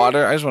have a beer?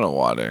 water? I just want a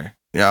water.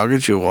 Yeah, I'll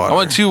get you a water. I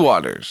want 2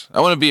 waters.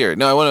 I want a beer.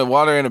 No, I want a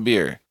water and a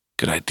beer.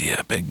 Good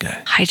idea, big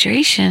guy.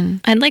 Hydration.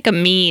 I'd like a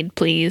mead,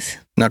 please.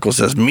 Knuckles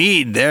says,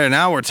 mead. There,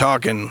 now we're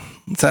talking.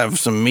 Let's have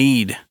some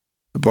mead.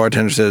 The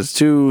bartender says,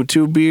 two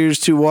beers,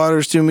 2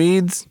 waters, 2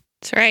 meads.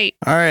 That's right.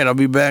 All right, I'll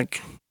be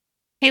back.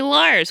 Hey,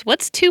 Lars,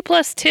 what's 2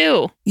 plus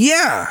 2?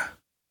 Yeah.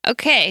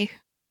 Okay.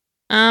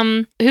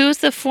 Who's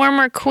the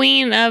former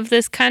queen of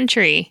this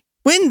country?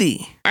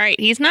 Wendy. All right,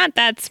 he's not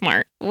that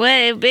smart.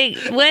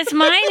 What's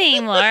my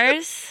name,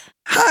 Lars?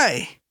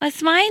 Hi.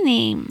 What's my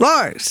name?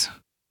 Lars.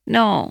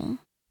 No.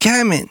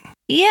 Cameron.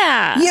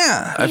 Yeah.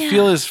 Yeah. I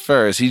feel his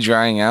fur. Is he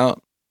drying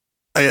out?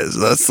 I guess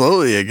that's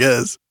slowly, I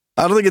guess.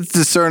 I don't think it's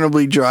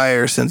discernibly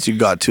drier since you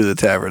got to the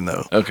tavern,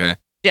 though. Okay.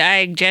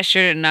 I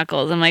gestured at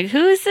Knuckles. I'm like,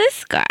 who is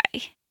this guy?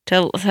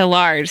 To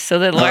Lars. So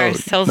that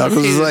Lars tells us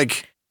Knuckles is who-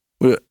 like,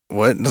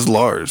 what? That's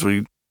Lars.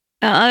 the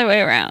other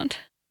way around.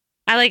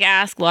 I like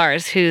ask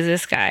Lars, who's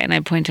this guy? And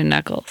I point to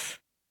Knuckles.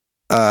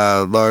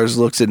 Lars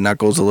looks at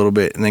Knuckles a little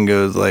bit and then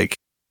goes like,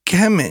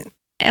 Cameron.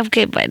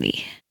 Okay,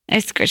 buddy. I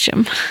scratch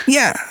him.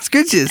 Yeah,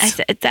 scritches. I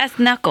said, that's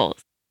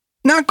Knuckles.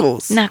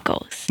 Knuckles.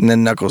 Knuckles. And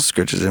then Knuckles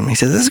scritches him. He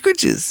says, that's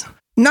scritches.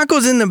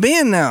 Knuckles in the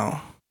band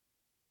now.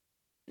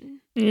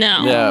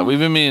 No. Yeah, we've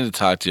been meaning to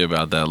talk to you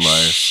about that,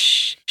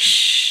 Lars.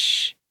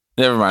 Shh.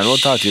 Never mind. We'll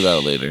talk to you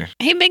about it later.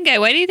 Hey, big guy,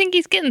 why do you think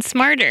he's getting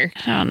smarter?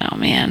 I don't know,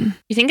 man.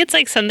 You think it's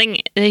like something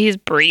that he's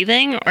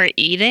breathing or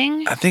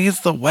eating? I think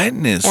it's the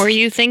wetness. Or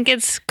you think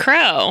it's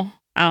Crow?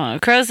 I don't know.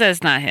 Crow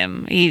says not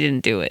him. He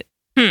didn't do it.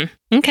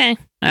 Okay.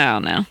 I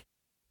don't know.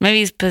 Maybe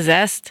he's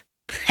possessed.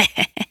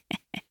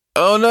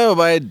 Oh no,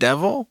 by a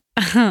devil?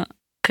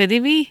 Could he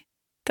be,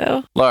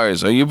 though?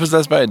 Lars, are you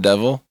possessed by a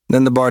devil?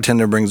 Then the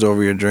bartender brings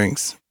over your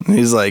drinks. And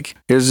he's like,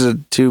 here's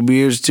 2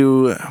 beers,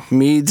 2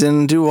 meads,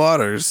 and 2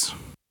 waters.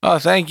 Oh,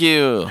 thank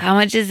you. How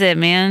much is it,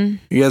 man?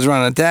 You guys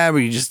run a tab or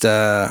you just,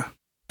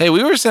 Hey,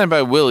 we were sent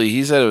by Willie.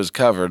 He said it was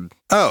covered.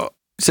 oh,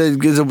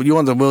 said you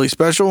want the Willie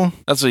special?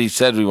 That's what he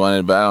said we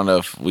wanted, but I don't know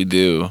if we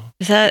do.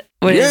 Is that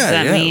what Yeah, does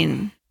that yeah.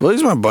 mean?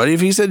 Willie's my buddy.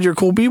 If he said you're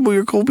cool people,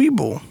 you're cool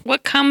people.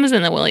 What comes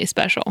in the Willie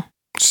special?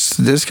 Just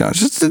a discount.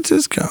 Just a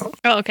discount.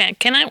 Oh, okay.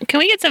 Can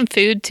we get some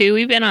food too?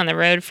 We've been on the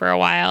road for a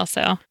while,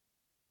 so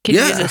could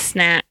Yeah. use a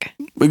snack.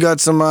 We got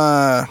some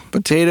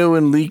potato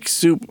and leek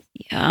soup.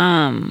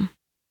 Yum.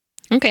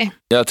 Okay.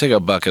 Yeah, I'll take a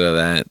bucket of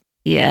that.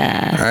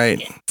 Yeah. All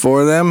right.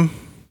 4 of them.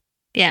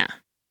 Yeah.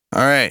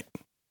 All right.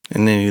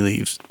 And then he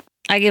leaves.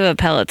 I give a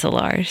pellet to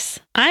Lars.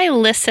 I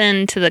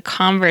listen to the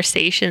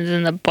conversations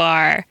in the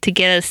bar to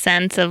get a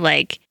sense of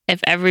like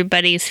if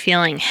everybody's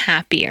feeling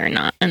happy or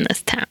not in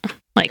this town.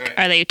 Like,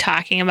 are they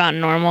talking about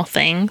normal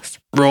things?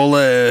 Roll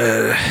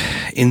a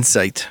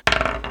insight.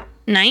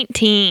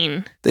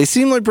 19. They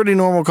seem like pretty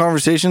normal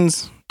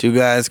conversations. 2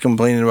 guys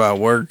complaining about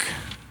work.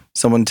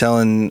 Someone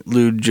telling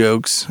lewd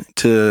jokes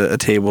to a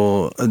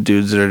table of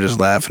dudes that are just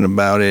laughing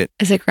about it.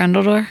 Is it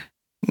Grundledor?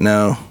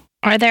 No.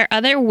 Are there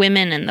other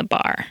women in the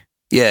bar?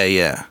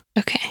 Yeah.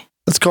 Okay.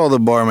 Let's call the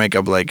bar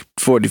makeup like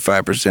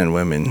 45%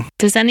 women.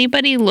 Does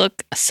anybody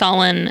look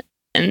sullen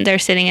and they're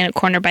sitting in a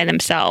corner by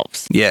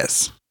themselves?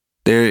 Yes.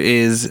 There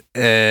is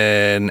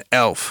an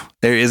elf.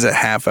 There is a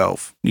half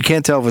elf. You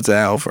can't tell if it's an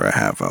elf or a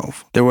half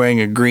elf. They're wearing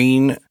a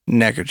green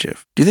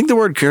neckerchief. Do you think the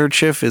word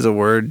kerchief is a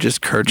word?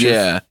 Just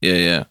kerchief?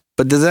 Yeah.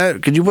 But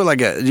could you put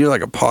like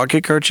a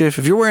pocket kerchief?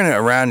 If you're wearing it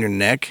around your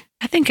neck,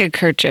 I think a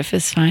kerchief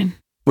is fine.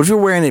 what if you're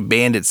wearing it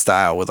bandit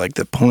style with like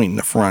the point in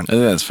the front? I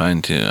think that's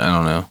fine too. I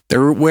don't know.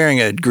 They're wearing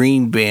a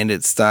green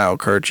bandit style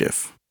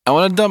kerchief. I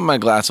want to dump my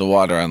glass of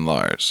water on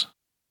Lars.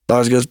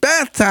 Lars goes,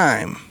 bath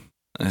time.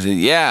 I said,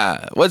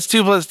 yeah. What's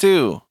 2 plus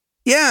 2?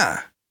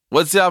 Yeah.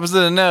 What's the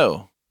opposite of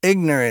no?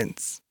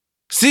 Ignorance.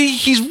 See,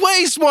 he's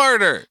way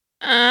smarter.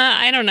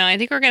 I don't know. I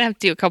think we're going to have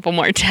to do a couple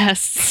more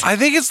tests. I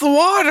think it's the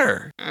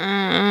water.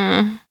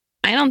 I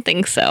don't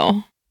think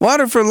so.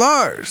 Water for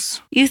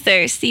Lars. You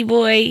thirsty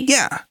boy?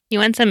 Yeah. You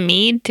want some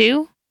mead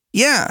too?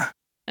 Yeah.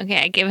 Okay,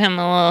 I give him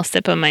a little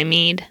sip of my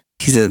mead.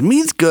 He says,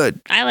 meat's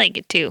good. I like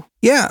it too.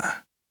 Yeah.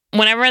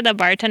 Whenever the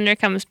bartender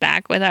comes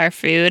back with our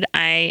food,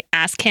 I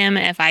ask him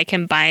if I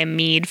can buy a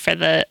mead for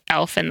the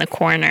elf in the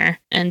corner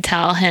and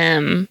tell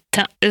him,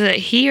 is it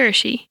he or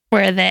she?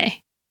 Where are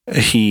they?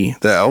 He,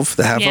 the elf,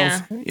 the half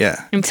elf?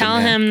 Yeah. And it's a tell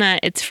man. him that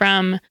it's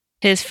from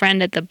his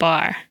friend at the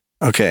bar.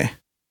 Okay.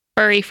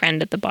 Furry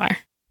friend at the bar.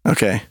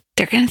 Okay.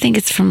 They're going to think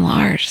it's from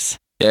Lars.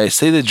 Yeah,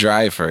 say the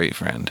dry furry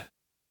friend.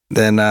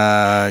 Then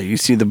you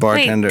see the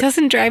bartender. Wait,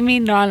 doesn't dry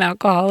mean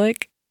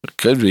non-alcoholic?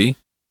 Could be.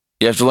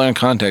 You have to learn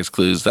context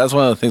clues. That's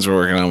one of the things we're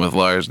working on with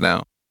Lars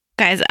now.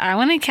 Guys, I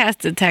want to cast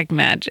Detect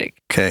Magic.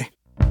 Okay.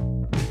 Is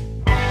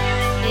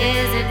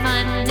it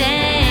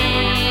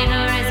mundane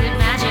or is it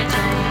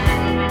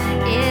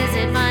magical? Is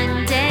it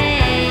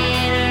mundane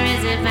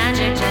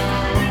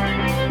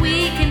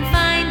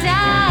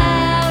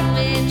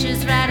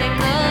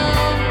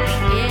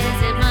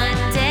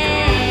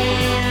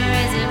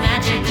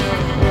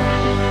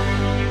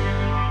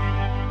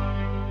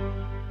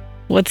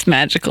What's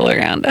magical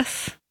around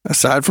us?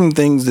 Aside from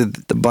things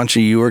that the bunch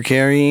of you are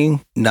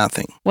carrying,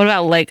 nothing. What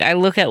about, like, I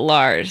look at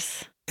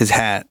Lars. His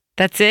hat.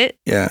 That's it?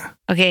 Yeah.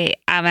 Okay,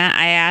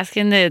 I ask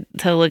him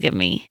to look at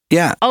me.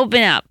 Yeah.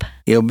 Open up.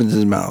 He opens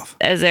his mouth.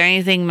 Is there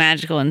anything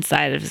magical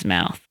inside of his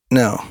mouth?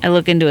 No. I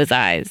look into his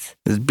eyes.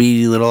 His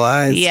beady little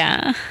eyes.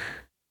 Yeah.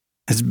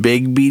 His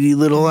big beady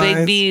little eyes.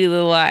 Big beady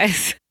little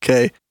eyes.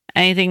 Okay.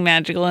 Anything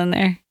magical in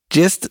there?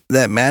 Just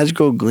that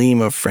magical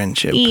gleam of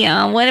friendship.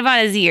 Yeah. What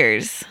about his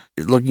ears?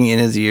 Looking in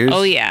his ears.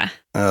 Oh, yeah.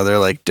 Oh, they're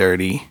like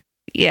dirty.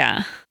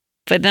 Yeah.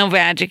 But no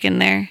magic in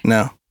there.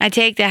 No. I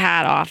take the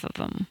hat off of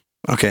him.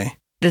 Okay.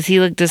 Does he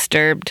look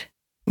disturbed?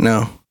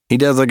 No. He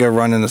does like a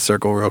run in a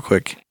circle real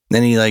quick.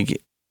 Then he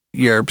like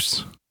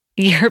yerps.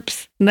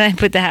 Yerps. Then I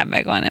put the hat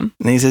back on him.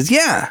 And he says,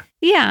 yeah.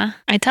 Yeah.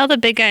 I tell the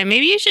big guy,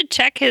 maybe you should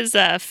check his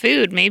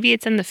food. Maybe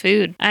it's in the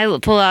food. I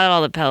pull out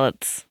all the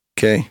pellets.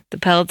 Okay. The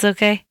pellets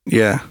okay?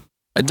 Yeah.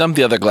 I dumped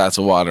the other glass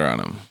of water on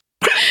him.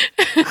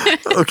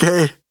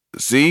 Okay.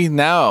 See,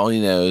 now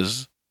he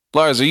knows.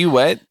 Lars, are you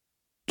wet?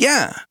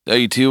 Yeah. Are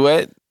you too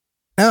wet?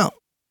 No.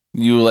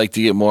 You would like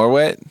to get more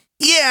wet?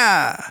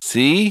 Yeah.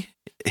 See?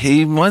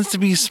 He wants to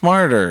be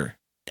smarter.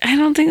 I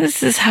don't think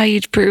this is how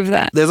you'd prove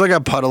that. There's like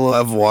a puddle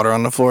of water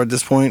on the floor at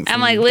this point. I'm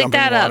from like, lick dumping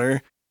that up.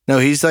 water. No,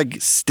 he's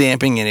like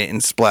stamping in it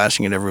and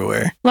splashing it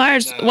everywhere.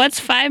 Lars, what's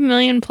 5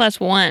 million plus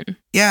 1?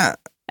 Yeah.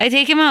 I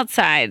take him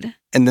outside.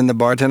 And then the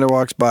bartender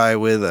walks by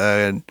with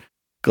a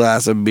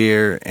glass of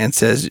beer and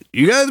says,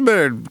 you guys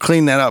better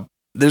clean that up.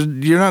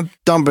 You're not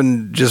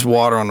dumping just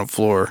water on the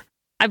floor.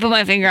 I put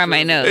my finger on my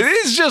It nose.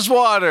 is just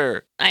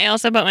water. I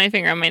also put my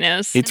finger on my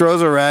nose. He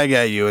throws a rag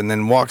at you and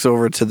then walks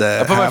over to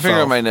the I put my half finger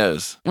elf. on my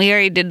nose. We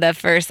already did that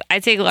first. I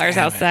take Lars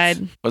Damn it.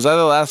 outside. Was I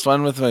the last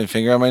one with my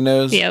finger on my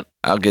nose? Yep.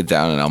 I'll get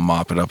down and I'll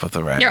mop it up with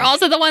a rag. You're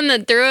also the one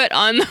that threw it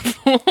on the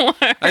floor.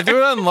 I threw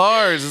it on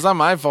Lars. It's not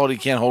my fault he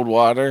can't hold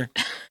water.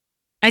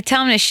 I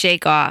tell him to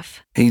shake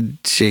off. He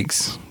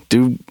shakes.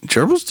 Dude,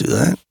 gerbils do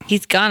that.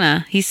 He's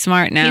gonna. He's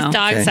smart now. He's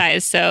dog Okay.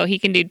 sized, so he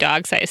can do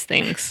dog sized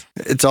things.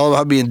 It's all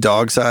about being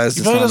dog sized.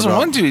 He probably doesn't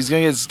want to. He's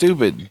going to get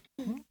stupid.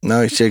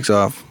 No, he shakes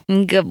off.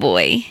 Good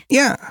boy.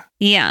 Yeah.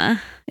 Yeah.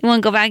 You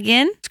want to go back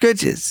in?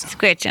 Scritches.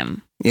 Scratch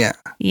him. Yeah.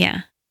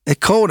 Yeah. It's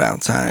cold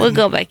outside. We'll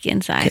go back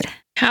inside. Okay.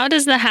 How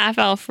does the half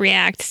elf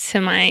react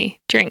to my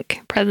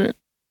drink present?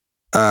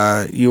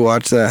 You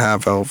watch the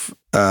half elf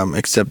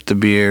accept the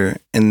beer,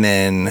 and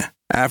then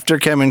after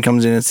Kevin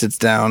comes in and sits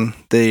down,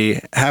 the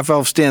half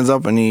elf stands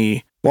up and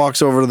he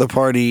walks over to the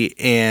party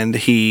and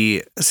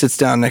he sits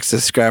down next to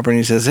Scrapper and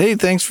he says, "Hey,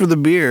 thanks for the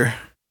beer."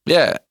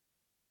 Yeah.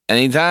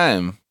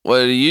 Anytime.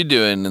 What are you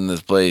doing in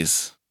this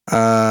place?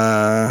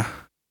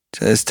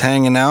 Just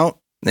hanging out.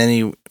 Then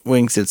he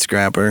winks at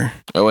Scrapper.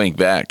 I wink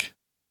back.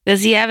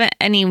 Does he have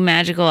any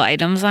magical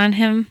items on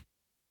him?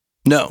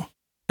 No,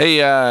 Hey,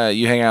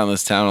 you hang out in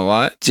this town a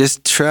lot?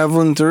 just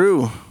traveling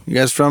through. You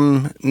guys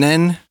from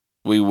Nen?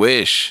 We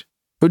wish.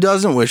 Who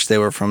doesn't wish they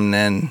were from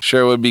Nen?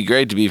 Sure would be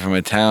great to be from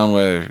a town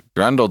where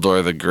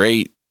Grundledor the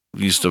Great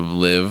used to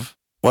live.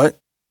 What?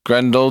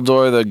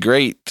 Grundledor the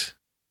Great.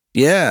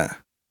 Yeah.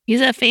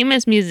 He's a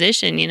famous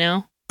musician, you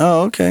know?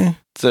 Oh, okay.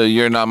 So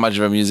you're not much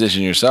of a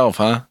musician yourself,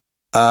 huh?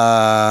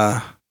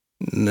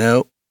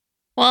 Nope.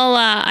 Well,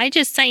 I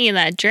just sent you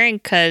that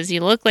drink because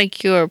you look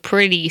like you were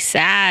pretty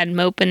sad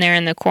moping there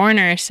in the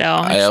corner. So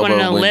I just wanted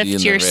to elbow Wendy in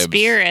lift the your ribs.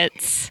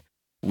 spirits.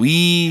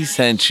 We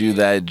sent you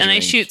that drink. And I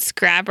shoot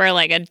Scrapper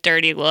like a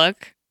dirty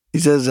look. He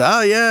says,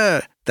 "Oh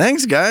yeah,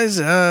 thanks guys.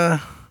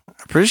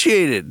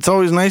 Appreciate it. It's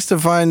always nice to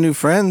find new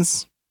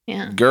friends."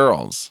 Yeah.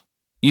 girls.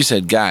 You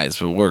said guys,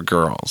 but we're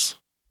girls.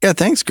 Yeah,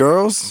 thanks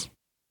girls.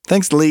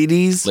 Thanks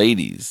ladies.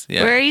 Ladies.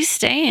 Yeah. Where are you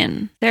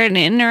staying? There an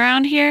inn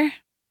around here?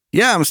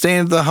 Yeah, I'm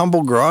staying at the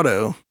Humble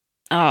Grotto.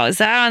 Oh, is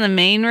that on the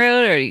main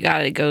road or you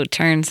gotta go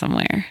turn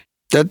somewhere?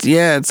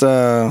 It's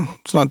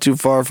not too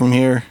far from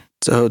here.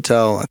 It's a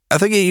hotel. I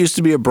think it used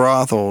to be a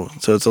brothel,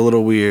 so it's a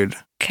little weird.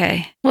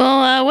 Okay.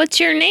 Well, what's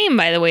your name,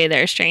 by the way,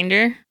 there,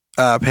 stranger?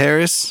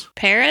 Paris.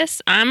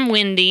 Paris? I'm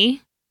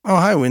Wendy. Oh,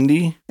 hi,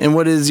 Wendy. And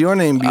what is your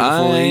name,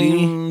 beautiful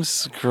lady? I'm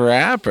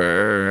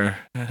Scrapper.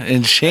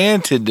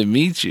 Enchanted to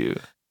meet you.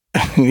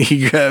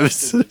 He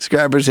grabs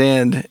Scrapper's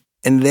hand,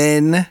 and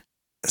then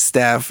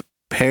Staff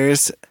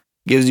Paris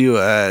gives you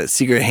a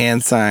secret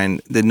hand sign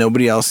that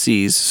nobody else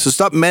sees. So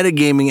stop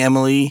metagaming,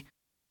 Emily,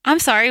 I'm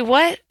sorry,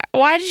 what?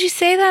 Why did you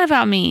say that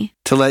about me?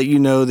 to let you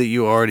know that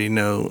you already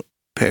know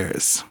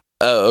Paris.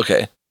 Oh,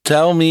 okay.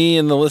 Tell me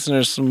and the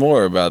listeners some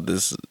more about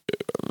this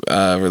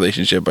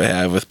relationship I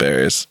have with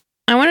Paris.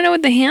 I want to know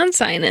what the hand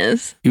sign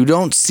is. You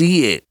don't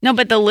see it. No,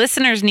 but the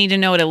listeners need to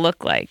know what it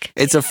looked like.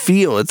 It's a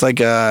feel. It's like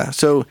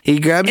so he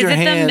grabs Is your it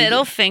hand. the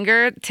middle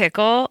finger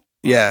tickle?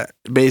 Yeah,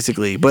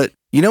 basically. But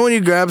you know when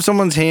you grab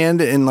someone's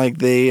hand and like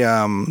they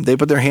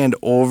put their hand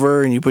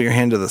over and you put your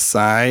hand to the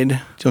side? Do you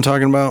know what I'm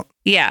talking about?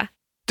 Yeah.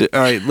 All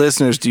right,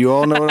 listeners, do you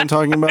all know what I'm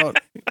talking about?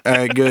 All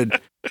right, good.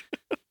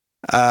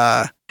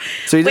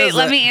 So he does Wait,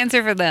 let that. me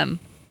answer for them.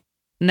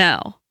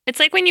 No. It's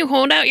like when you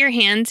hold out your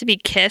hand to be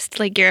kissed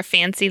like you're a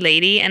fancy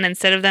lady, and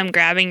instead of them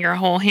grabbing your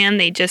whole hand,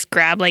 they just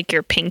grab like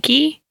your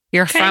pinky.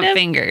 Your Kind front of?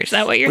 fingers. Is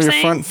that what you're With your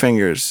saying? front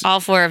fingers. All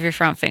 4 of your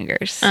front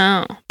fingers.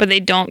 Oh, but they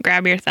don't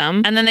grab your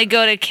thumb. And then they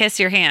go to kiss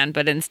your hand,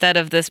 but instead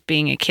of this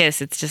being a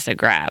kiss, it's just a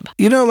grab.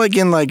 You know, like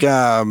in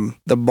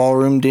the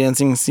ballroom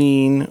dancing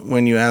scene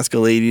when you ask a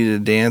lady to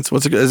dance.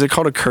 Is it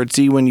called a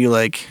curtsy when you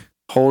like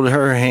hold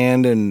her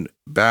hand and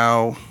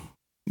bow?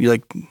 You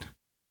like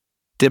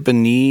dip a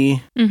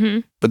knee, Mm-hmm.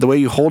 but the way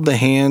you hold the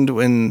hand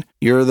when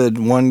you're the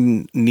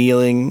one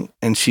kneeling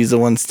and she's the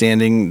one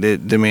standing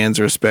that demands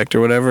respect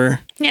or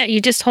whatever. Yeah,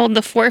 you just hold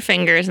the 4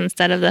 fingers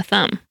instead of the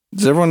thumb.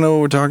 Does everyone know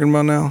what we're talking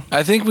about now?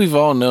 I think we've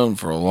all known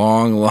for a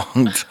long,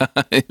 long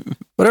time.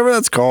 Whatever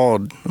that's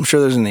called. I'm sure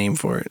there's a name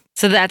for it.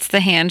 So that's the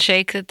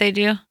handshake that they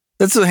do?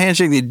 That's the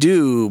handshake they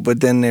do, but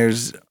then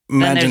there's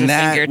imagine a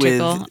that finger with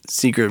tickle.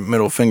 secret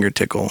middle finger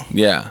tickle.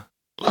 Yeah.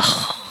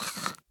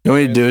 You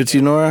want me to do it to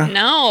you, Nora?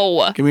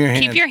 No. Give me your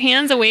hand. Keep your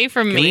hands away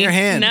from Give me. me your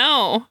hand.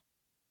 No.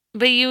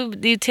 But you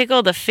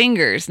tickle the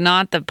fingers,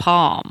 not the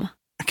palm.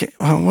 Okay,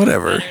 well,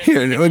 whatever.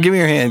 Here, well, give me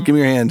your hand. Give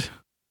me your hand.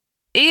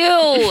 Ew.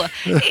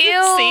 Ew.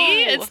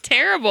 See? It's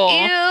terrible.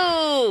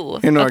 Ew.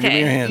 Here, Nora, give me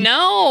your hand.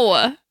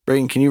 No.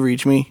 Brayden, can you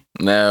reach me?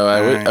 No,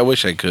 All right. I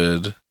wish I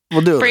could.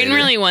 We'll do it Brayden later.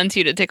 really wants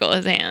you to tickle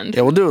his hand.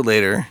 Yeah, we'll do it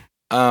later.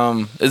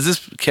 Is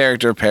this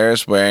character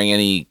Paris wearing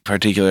any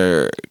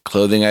particular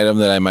clothing item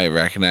that I might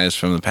recognize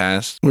from the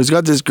past? He's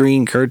got this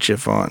green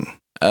kerchief on.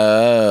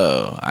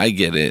 Oh, I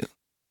get it.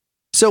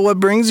 So what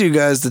brings you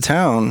guys to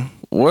town?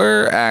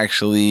 We're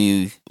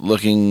actually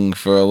looking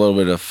for a little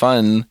bit of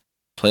fun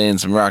playing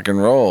some rock and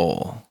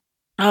roll.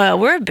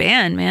 We're a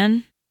band,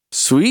 man.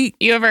 Sweet.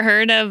 You ever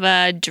heard of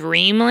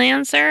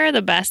Dreamlancer,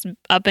 the best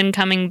up and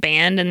coming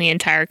band in the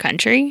entire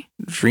country?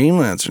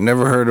 Dreamlancer.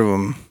 Never heard of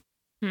him.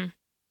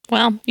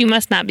 Well, you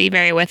must not be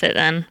very with it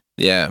then.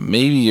 Yeah,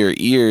 maybe your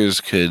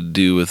ears could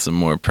do with some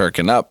more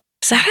perking up.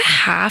 Is that a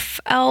half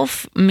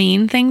elf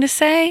mean thing to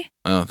say?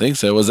 I don't think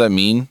so. What does that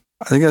mean?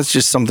 I think that's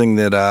just something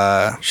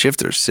that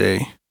shifters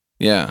say.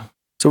 Yeah.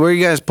 So where are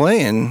you guys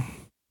playing?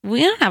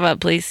 We don't have a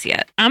place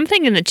yet. I'm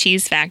thinking the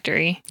Cheese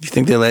Factory. Do you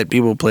think they let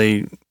people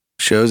play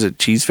shows at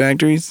cheese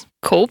factories?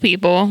 Cool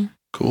people.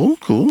 Cool,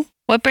 cool.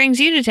 What brings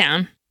you to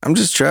town? I'm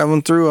just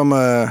traveling through. I'm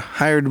a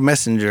hired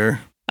messenger.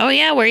 Oh,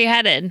 yeah, where you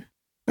headed?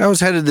 I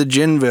was headed to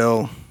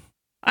Ginville.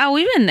 Oh,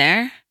 we've been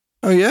there.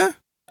 Oh, yeah?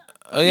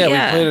 Oh, yeah,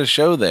 Yeah. we played a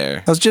show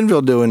there. How's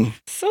Ginville doing?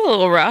 It's a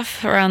little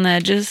rough around the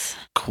edges.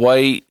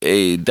 Quite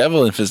a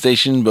devil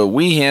infestation, but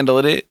we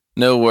handled it.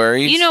 No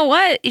worries. You know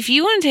what? If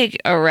you want to take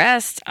a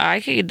rest, I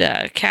could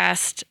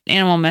cast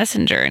Animal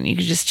Messenger and you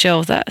could just chill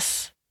with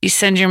us. You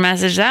send your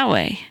message that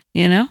way,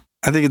 you know?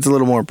 I think it's a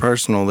little more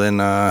personal than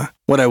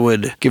what I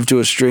would give to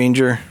a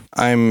stranger.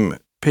 I'm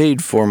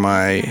paid for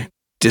my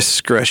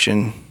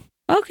discretion.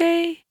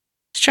 Okay.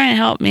 Just trying to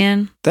help,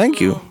 man. Thank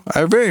you.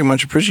 I very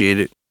much appreciate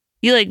it.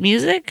 You like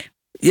music?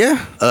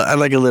 Yeah, I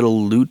like a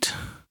little lute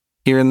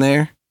here and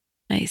there.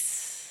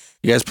 Nice.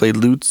 You guys play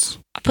lutes?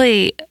 I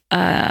play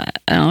an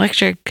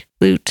electric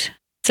lute.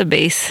 It's a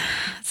bass.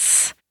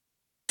 It's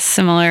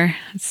similar.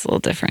 It's a little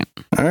different.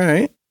 All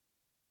right.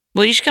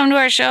 Well, you should come to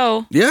our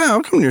show. Yeah,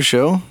 I'll come to your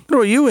show. What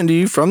about you, Indy?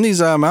 You from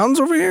these mountains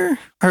over here?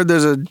 I heard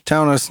there's a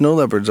town of snow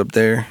leopards up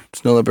there.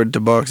 Snow leopard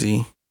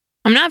Tabaxi.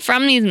 I'm not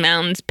from these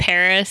mountains,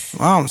 Paris.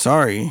 Oh, I'm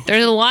sorry.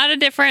 There's a lot of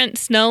different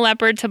snow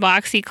leopard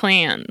tabaxi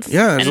clans.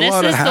 Yeah, there's And a this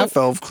lot of is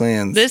half-elf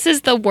clans. This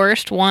is the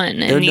worst one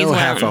there are in these no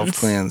mountains. half-elf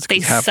clans. 'cause They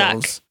suck.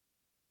 half-elves.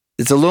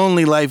 It's a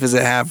lonely life as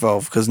a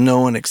half-elf because no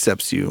one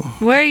accepts you.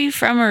 Where are you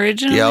from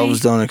originally? The elves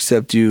don't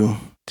accept you.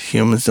 The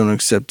humans don't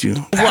accept you.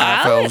 The Wow.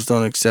 half-elves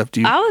don't accept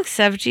you. I'll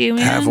accept you,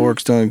 man.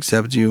 Half-orcs don't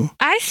accept you.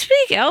 I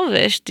speak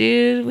Elvish,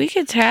 dude. We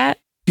could chat.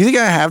 You think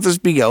I have to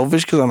speak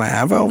Elvish because I'm a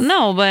half-elf?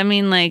 No, but I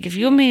mean, like, if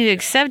you want me to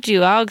accept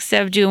you, I'll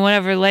accept you in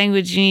whatever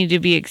language you need to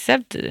be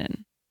accepted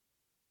in.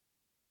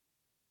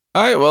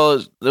 All right, well,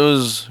 it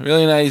was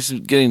really nice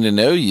getting to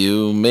know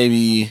you.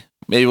 Maybe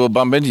we'll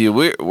bump into you.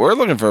 We're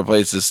looking for a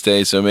place to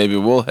stay, so maybe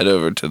we'll head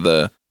over to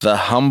the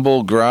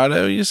Humble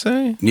Grotto, you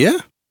say? Yeah,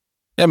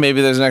 Yeah,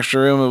 maybe there's an extra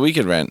room that we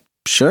could rent.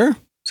 sure.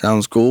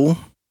 Sounds cool.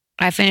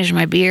 I finish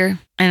my beer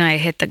and I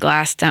hit the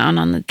glass down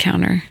on the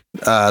counter.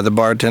 The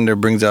bartender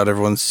brings out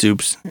everyone's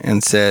soups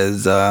and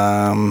says,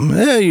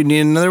 yeah, you need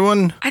another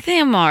one? I think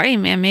I'm alright,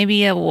 man.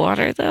 Maybe a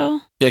water,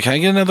 though. Yeah, can I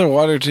get another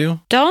water too?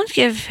 Don't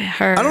give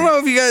her I don't know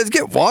if you guys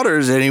get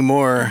waters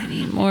anymore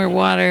any more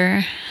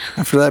water.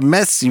 after that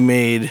mess you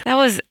made. That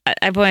was,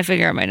 I put my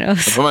finger on my I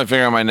nose. put my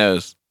finger on my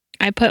nose.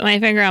 I put my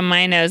finger on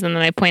my nose and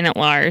then I point at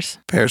Lars.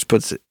 Paris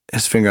puts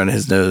his finger on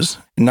his nose.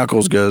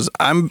 Knuckles goes,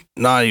 I'm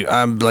not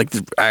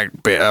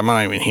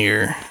even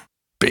here,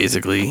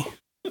 basically.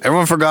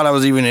 Everyone forgot I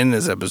was even in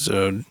this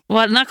episode.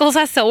 Well, Knuckles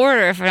has to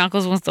order if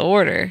Knuckles wants to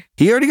order.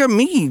 He already got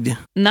mead.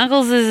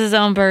 Knuckles is his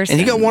own person. And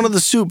he got one of the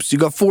soups. You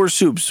got 4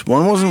 soups.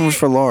 One was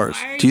for Lars.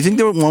 Do you think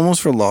that one was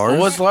for Lars?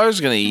 Well, what's Lars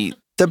gonna eat?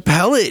 The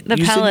pellet. The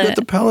you said you pellet. got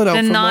the pellet out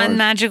the for Lars.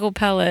 non-magical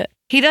pellet.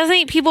 He doesn't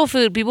eat people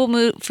food.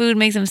 Food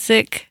makes him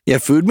sick. Yeah,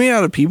 food made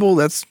out of people?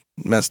 That's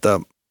messed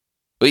up.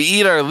 We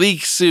eat our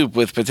leek soup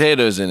with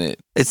potatoes in it.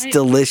 It's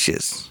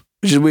delicious.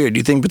 Which is weird. Do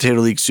you think potato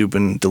leek soup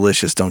and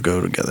delicious don't go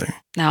together?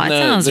 No, it No,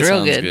 sounds that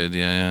real sounds good.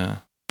 Yeah.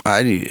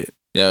 I'd eat it.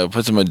 Yeah,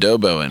 put some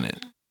adobo in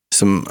it.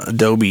 Some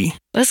adobe.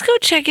 Let's go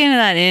check into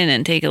that inn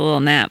and take a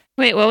little nap.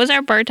 Wait, what was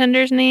our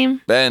bartender's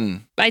name?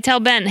 Ben, I tell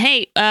Ben,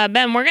 hey,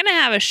 Ben, we're going to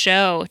have a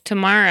show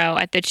tomorrow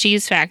at the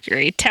Cheese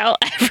Factory. Tell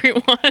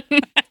everyone.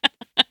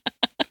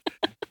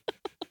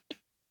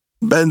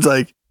 Ben's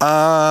like,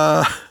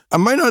 I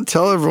might not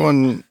tell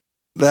everyone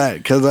that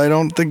because I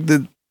don't think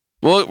that.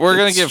 well, we're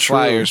going It's to get true.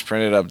 flyers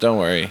printed up. Don't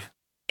worry.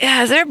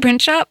 Yeah, is there a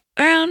print shop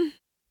around?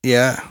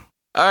 Yeah.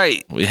 All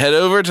right, we head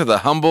over to the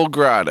Humble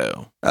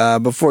Grotto.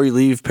 Before you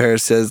leave,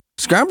 Paris says,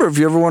 Scrapper, if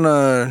you ever want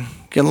to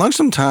get lunch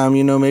sometime,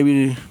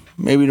 maybe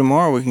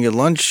tomorrow we can get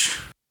lunch.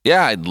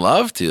 Yeah, I'd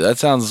love to. That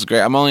sounds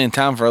great. I'm only in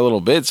town for a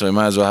little bit, so we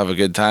might as well have a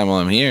good time while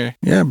I'm here.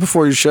 Yeah,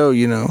 before your show,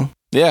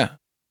 Yeah.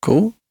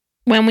 Cool.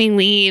 When we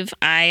leave,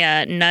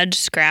 I nudge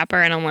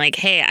Scrapper and I'm like,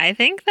 hey, I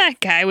think that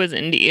guy was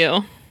into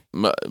you.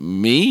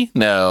 Me?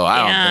 No,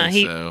 I don't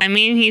think so. I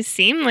mean, he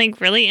seemed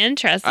like really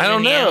interested I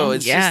don't in know. you.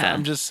 It's Yeah. just,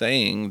 I'm just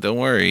saying. Don't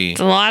worry.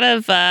 It's a lot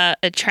of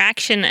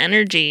attraction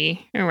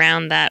energy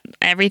around that,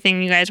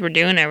 everything you guys were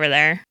doing over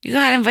there. You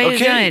got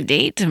invited Okay. on a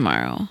date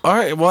tomorrow. All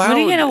right. Well, What are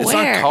you gonna it's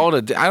wear? not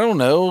called I don't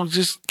know.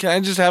 Can I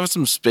just have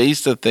some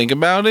space to think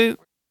about it?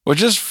 We're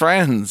just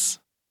friends.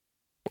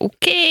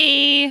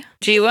 Okay.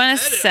 Do you want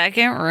a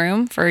second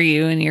room for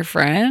you and your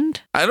friend?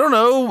 I don't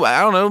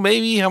know.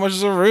 Maybe how much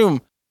is a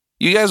room?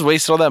 You guys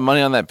wasted all that money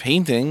on that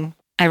painting.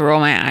 I roll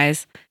my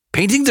eyes.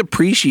 Paintings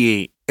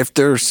appreciate if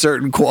they're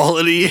certain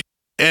quality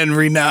and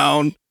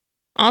renown.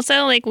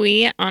 Also, like,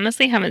 we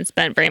honestly haven't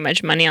spent very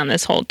much money on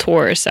this whole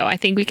tour, so I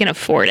think we can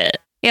afford it.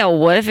 Yeah,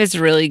 what if it's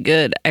really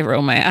good? I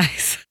roll my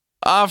eyes.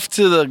 Off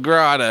to the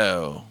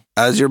grotto.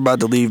 As you're about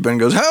to leave, Ben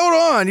goes, hold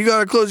on, you got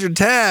to close your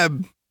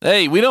tab.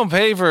 Hey, we don't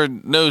pay for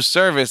no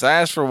service. I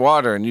asked for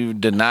water and you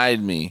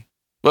denied me.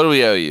 What do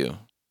we owe you?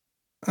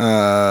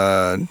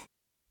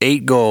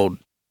 8 gold.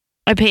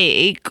 I pay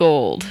 8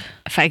 gold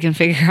if I can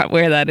figure out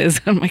where that is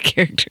on my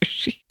character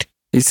sheet.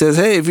 He says,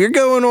 hey, if you're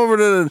going over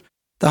to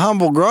the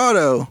Humble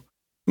Grotto,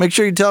 make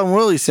sure you tell him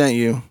Willie sent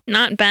you.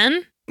 Not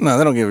Ben? No,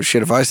 they don't give a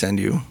shit if I send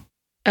you.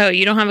 Oh,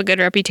 you don't have a good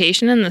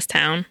reputation in this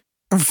town.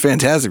 I have a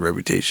fantastic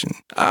reputation.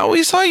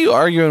 We saw you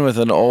arguing with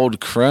an old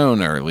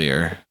crone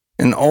earlier.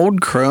 An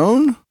old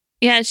crone?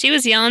 Yeah, she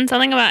was yelling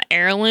something about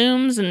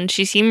heirlooms, and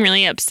she seemed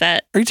really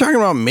upset. Are you talking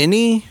about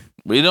Minnie?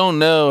 We don't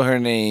know her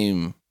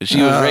name. But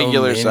she was Oh,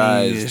 regular Minnie.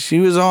 sized. She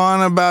was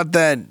on about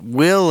that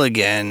Will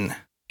again.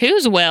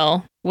 Who's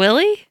Will?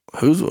 Willie?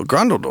 Who's Will?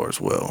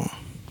 Grundledor's Will.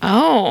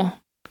 Oh.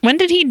 When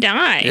did he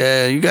die?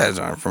 Yeah, you guys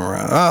aren't from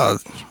around. Oh,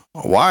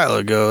 a while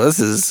ago. This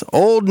is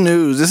old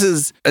news. This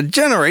is a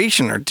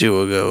generation or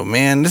two ago,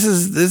 man.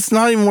 It's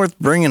not even worth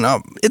bringing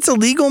up. It's a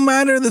legal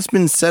matter that's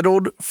been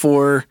settled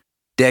for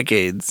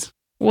decades.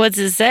 What's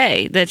it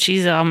say that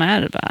she's all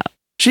mad about?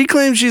 She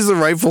claims she's the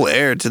rightful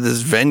heir to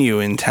this venue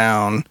in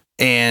town,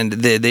 and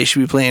they should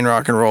be playing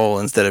rock and roll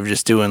instead of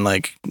just doing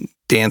like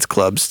dance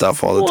club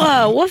stuff all the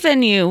time. Whoa, what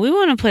venue? We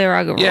want to play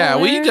rock and roll. Yeah,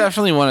 we there.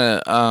 definitely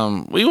want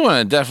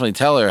to definitely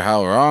tell her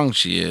how wrong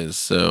she is.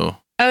 So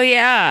Oh,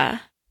 yeah.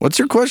 What's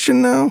your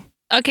question now?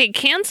 Okay,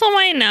 cancel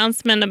my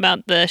announcement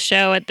about the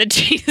show at the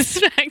Cheese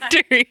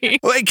Factory.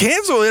 Wait,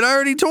 cancel it. I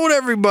already told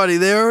everybody.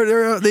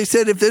 They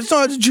said if it's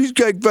not the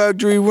Cheesecake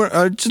Factory,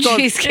 it's not.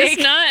 Cheesecake.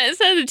 It's not. It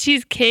says the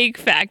Cheesecake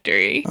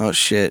Factory. Oh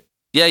shit.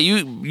 yeah,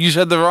 you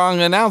said the wrong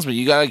announcement.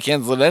 You gotta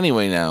cancel it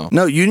anyway now.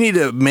 No, you need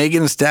to make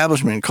an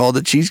establishment called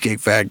the Cheesecake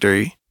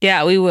Factory.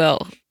 Yeah, we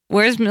will.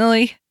 Where's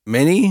Millie?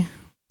 Minnie?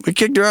 We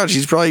kicked her out.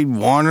 She's probably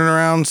wandering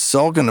around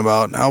sulking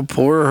about how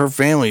poor her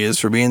family is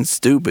for being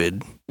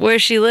stupid.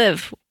 Where's she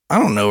live? I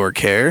don't know or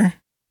care.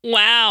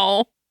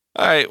 Wow.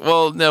 All right.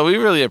 Well, no, we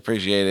really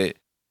appreciate it.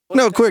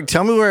 No, quick,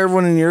 tell me where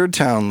everyone in your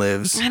town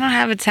lives. I don't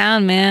have a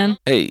town, man.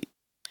 Hey,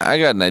 I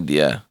got an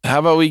idea. How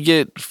about we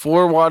get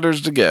 4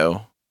 waters to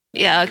go?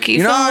 Yeah, can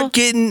you You're fill, not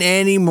getting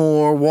any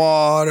more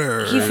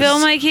water. can you fill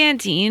my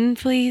canteen,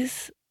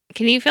 please?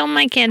 Can you fill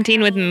my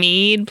canteen with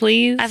mead,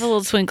 please? I have a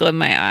little twinkle in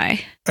my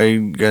eye. Are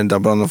you going to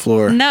dump it on the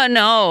floor? No,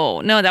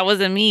 that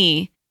wasn't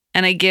me.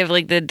 And I give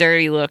like the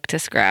dirty look to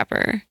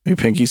Scrapper. You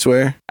pinky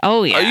swear?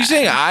 Oh, yeah. Are you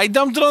saying I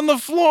dumped it on the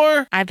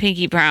floor? I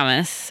pinky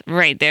promise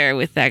right there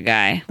with that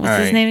guy. What's All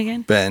his right. name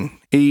again? Ben.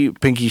 He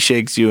pinky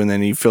shakes you and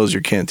then he fills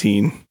your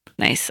canteen.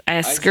 Nice.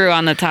 I screw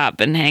on the top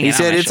and hang He it on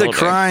said my it's shoulder. a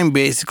crime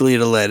basically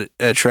to let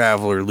a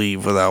traveler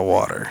leave without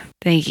water.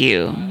 Thank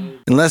you.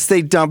 Unless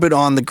they dump it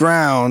on the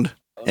ground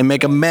and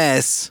make a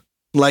mess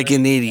like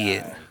an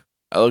idiot.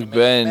 I look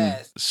Ben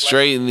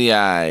straight in the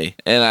eye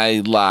and I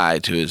lie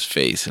to his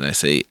face and I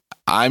say,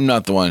 I'm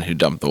not the one who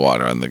dumped the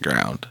water on the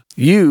ground.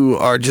 You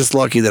are just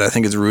lucky that I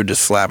think it's rude to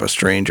slap a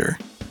stranger.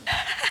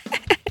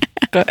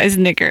 I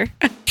snicker.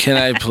 Can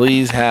I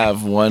please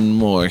have one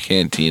more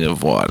canteen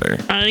of water?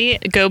 I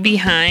go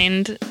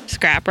behind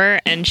Scrapper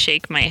and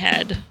shake my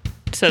head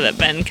so that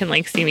Ben can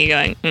like see me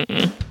going,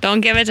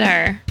 don't give it to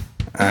her.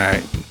 All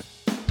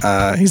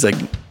right. He's like,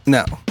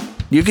 no.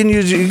 You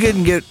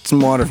can get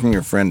some water from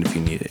your friend if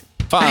you need it.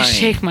 Fine. I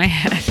shake my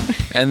head.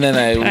 And then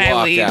I I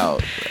walk leave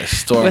out. I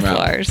storm with out.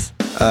 Lars.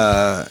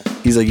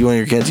 He's like, you want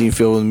your canteen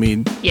filled with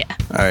mead? Yeah.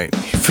 All right,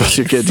 he fills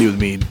your canteen with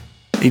mead.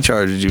 He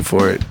charges you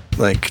for it,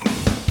 like,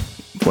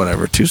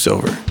 whatever, 2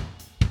 silver.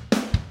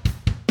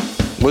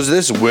 Was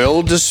this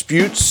will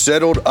dispute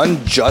settled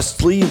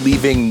unjustly,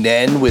 leaving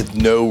Nen with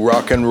no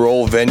rock and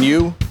roll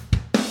venue?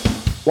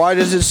 Why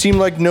does it seem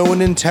like no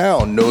one in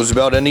town knows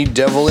about any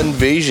devil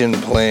invasion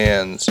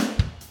plans?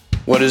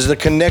 What is the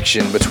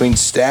connection between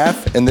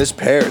Staff and this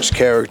Paris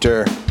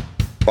character?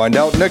 Find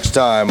out next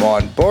time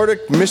on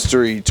Bardic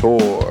Mystery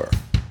Tour.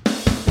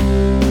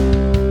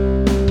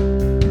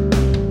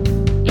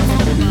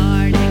 It's the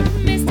Bardic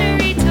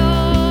Mystery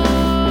Tour.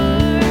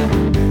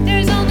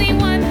 There's only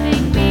one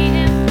thing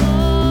we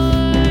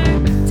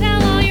implore.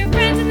 Tell all your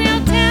friends and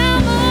they'll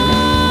tell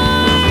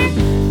more.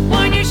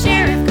 Warn your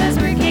sheriff 'cause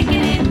we're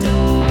kicking in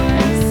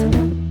doors.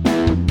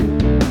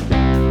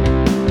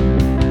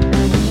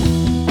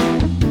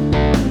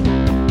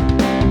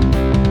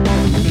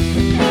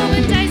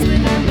 Rolling dice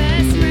with our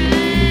best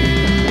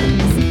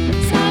friends.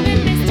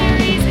 Solving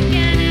mysteries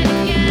again and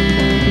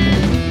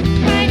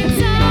again. Writing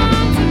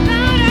songs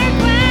about our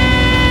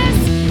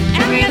quests.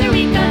 Every other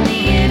week on the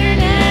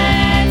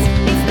internet.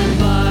 It's the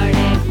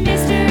Bardic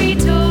Mystery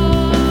Tour.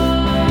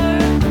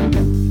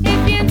 If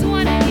fans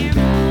want to hear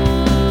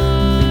more,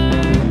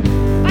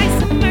 buy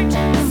some merch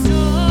in the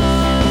store.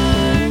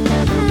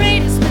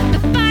 Rate us with a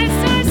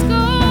 5-star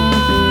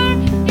score.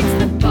 It's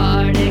the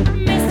Bardic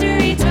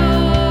Mystery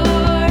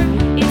Tour.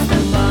 It's the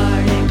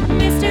Bardic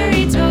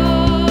Mystery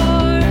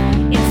Tour.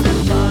 It's the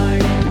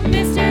Bardic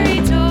Mystery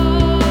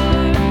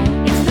Tour.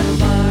 It's the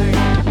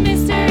Bardic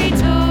Mystery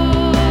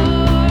Tour.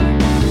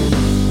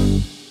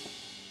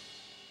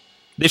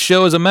 This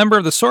show is a member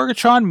of the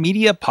Sorgatron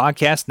Media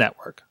Podcast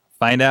Network.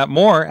 Find out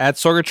more at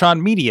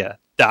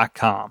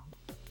sorgatronmedia.com.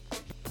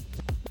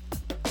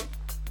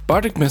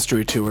 Bardic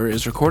Mystery Tour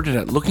is recorded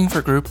at Looking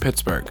for Group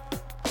Pittsburgh.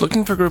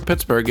 Looking for Group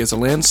Pittsburgh is a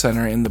land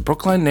center in the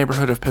Brookline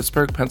neighborhood of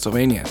Pittsburgh,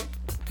 Pennsylvania.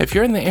 If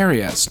you're in the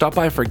area, stop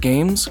by for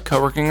games,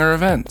 co-working, or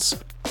events.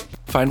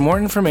 Find more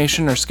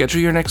information or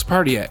schedule your next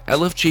party at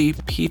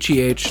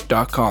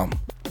lfgpgh.com.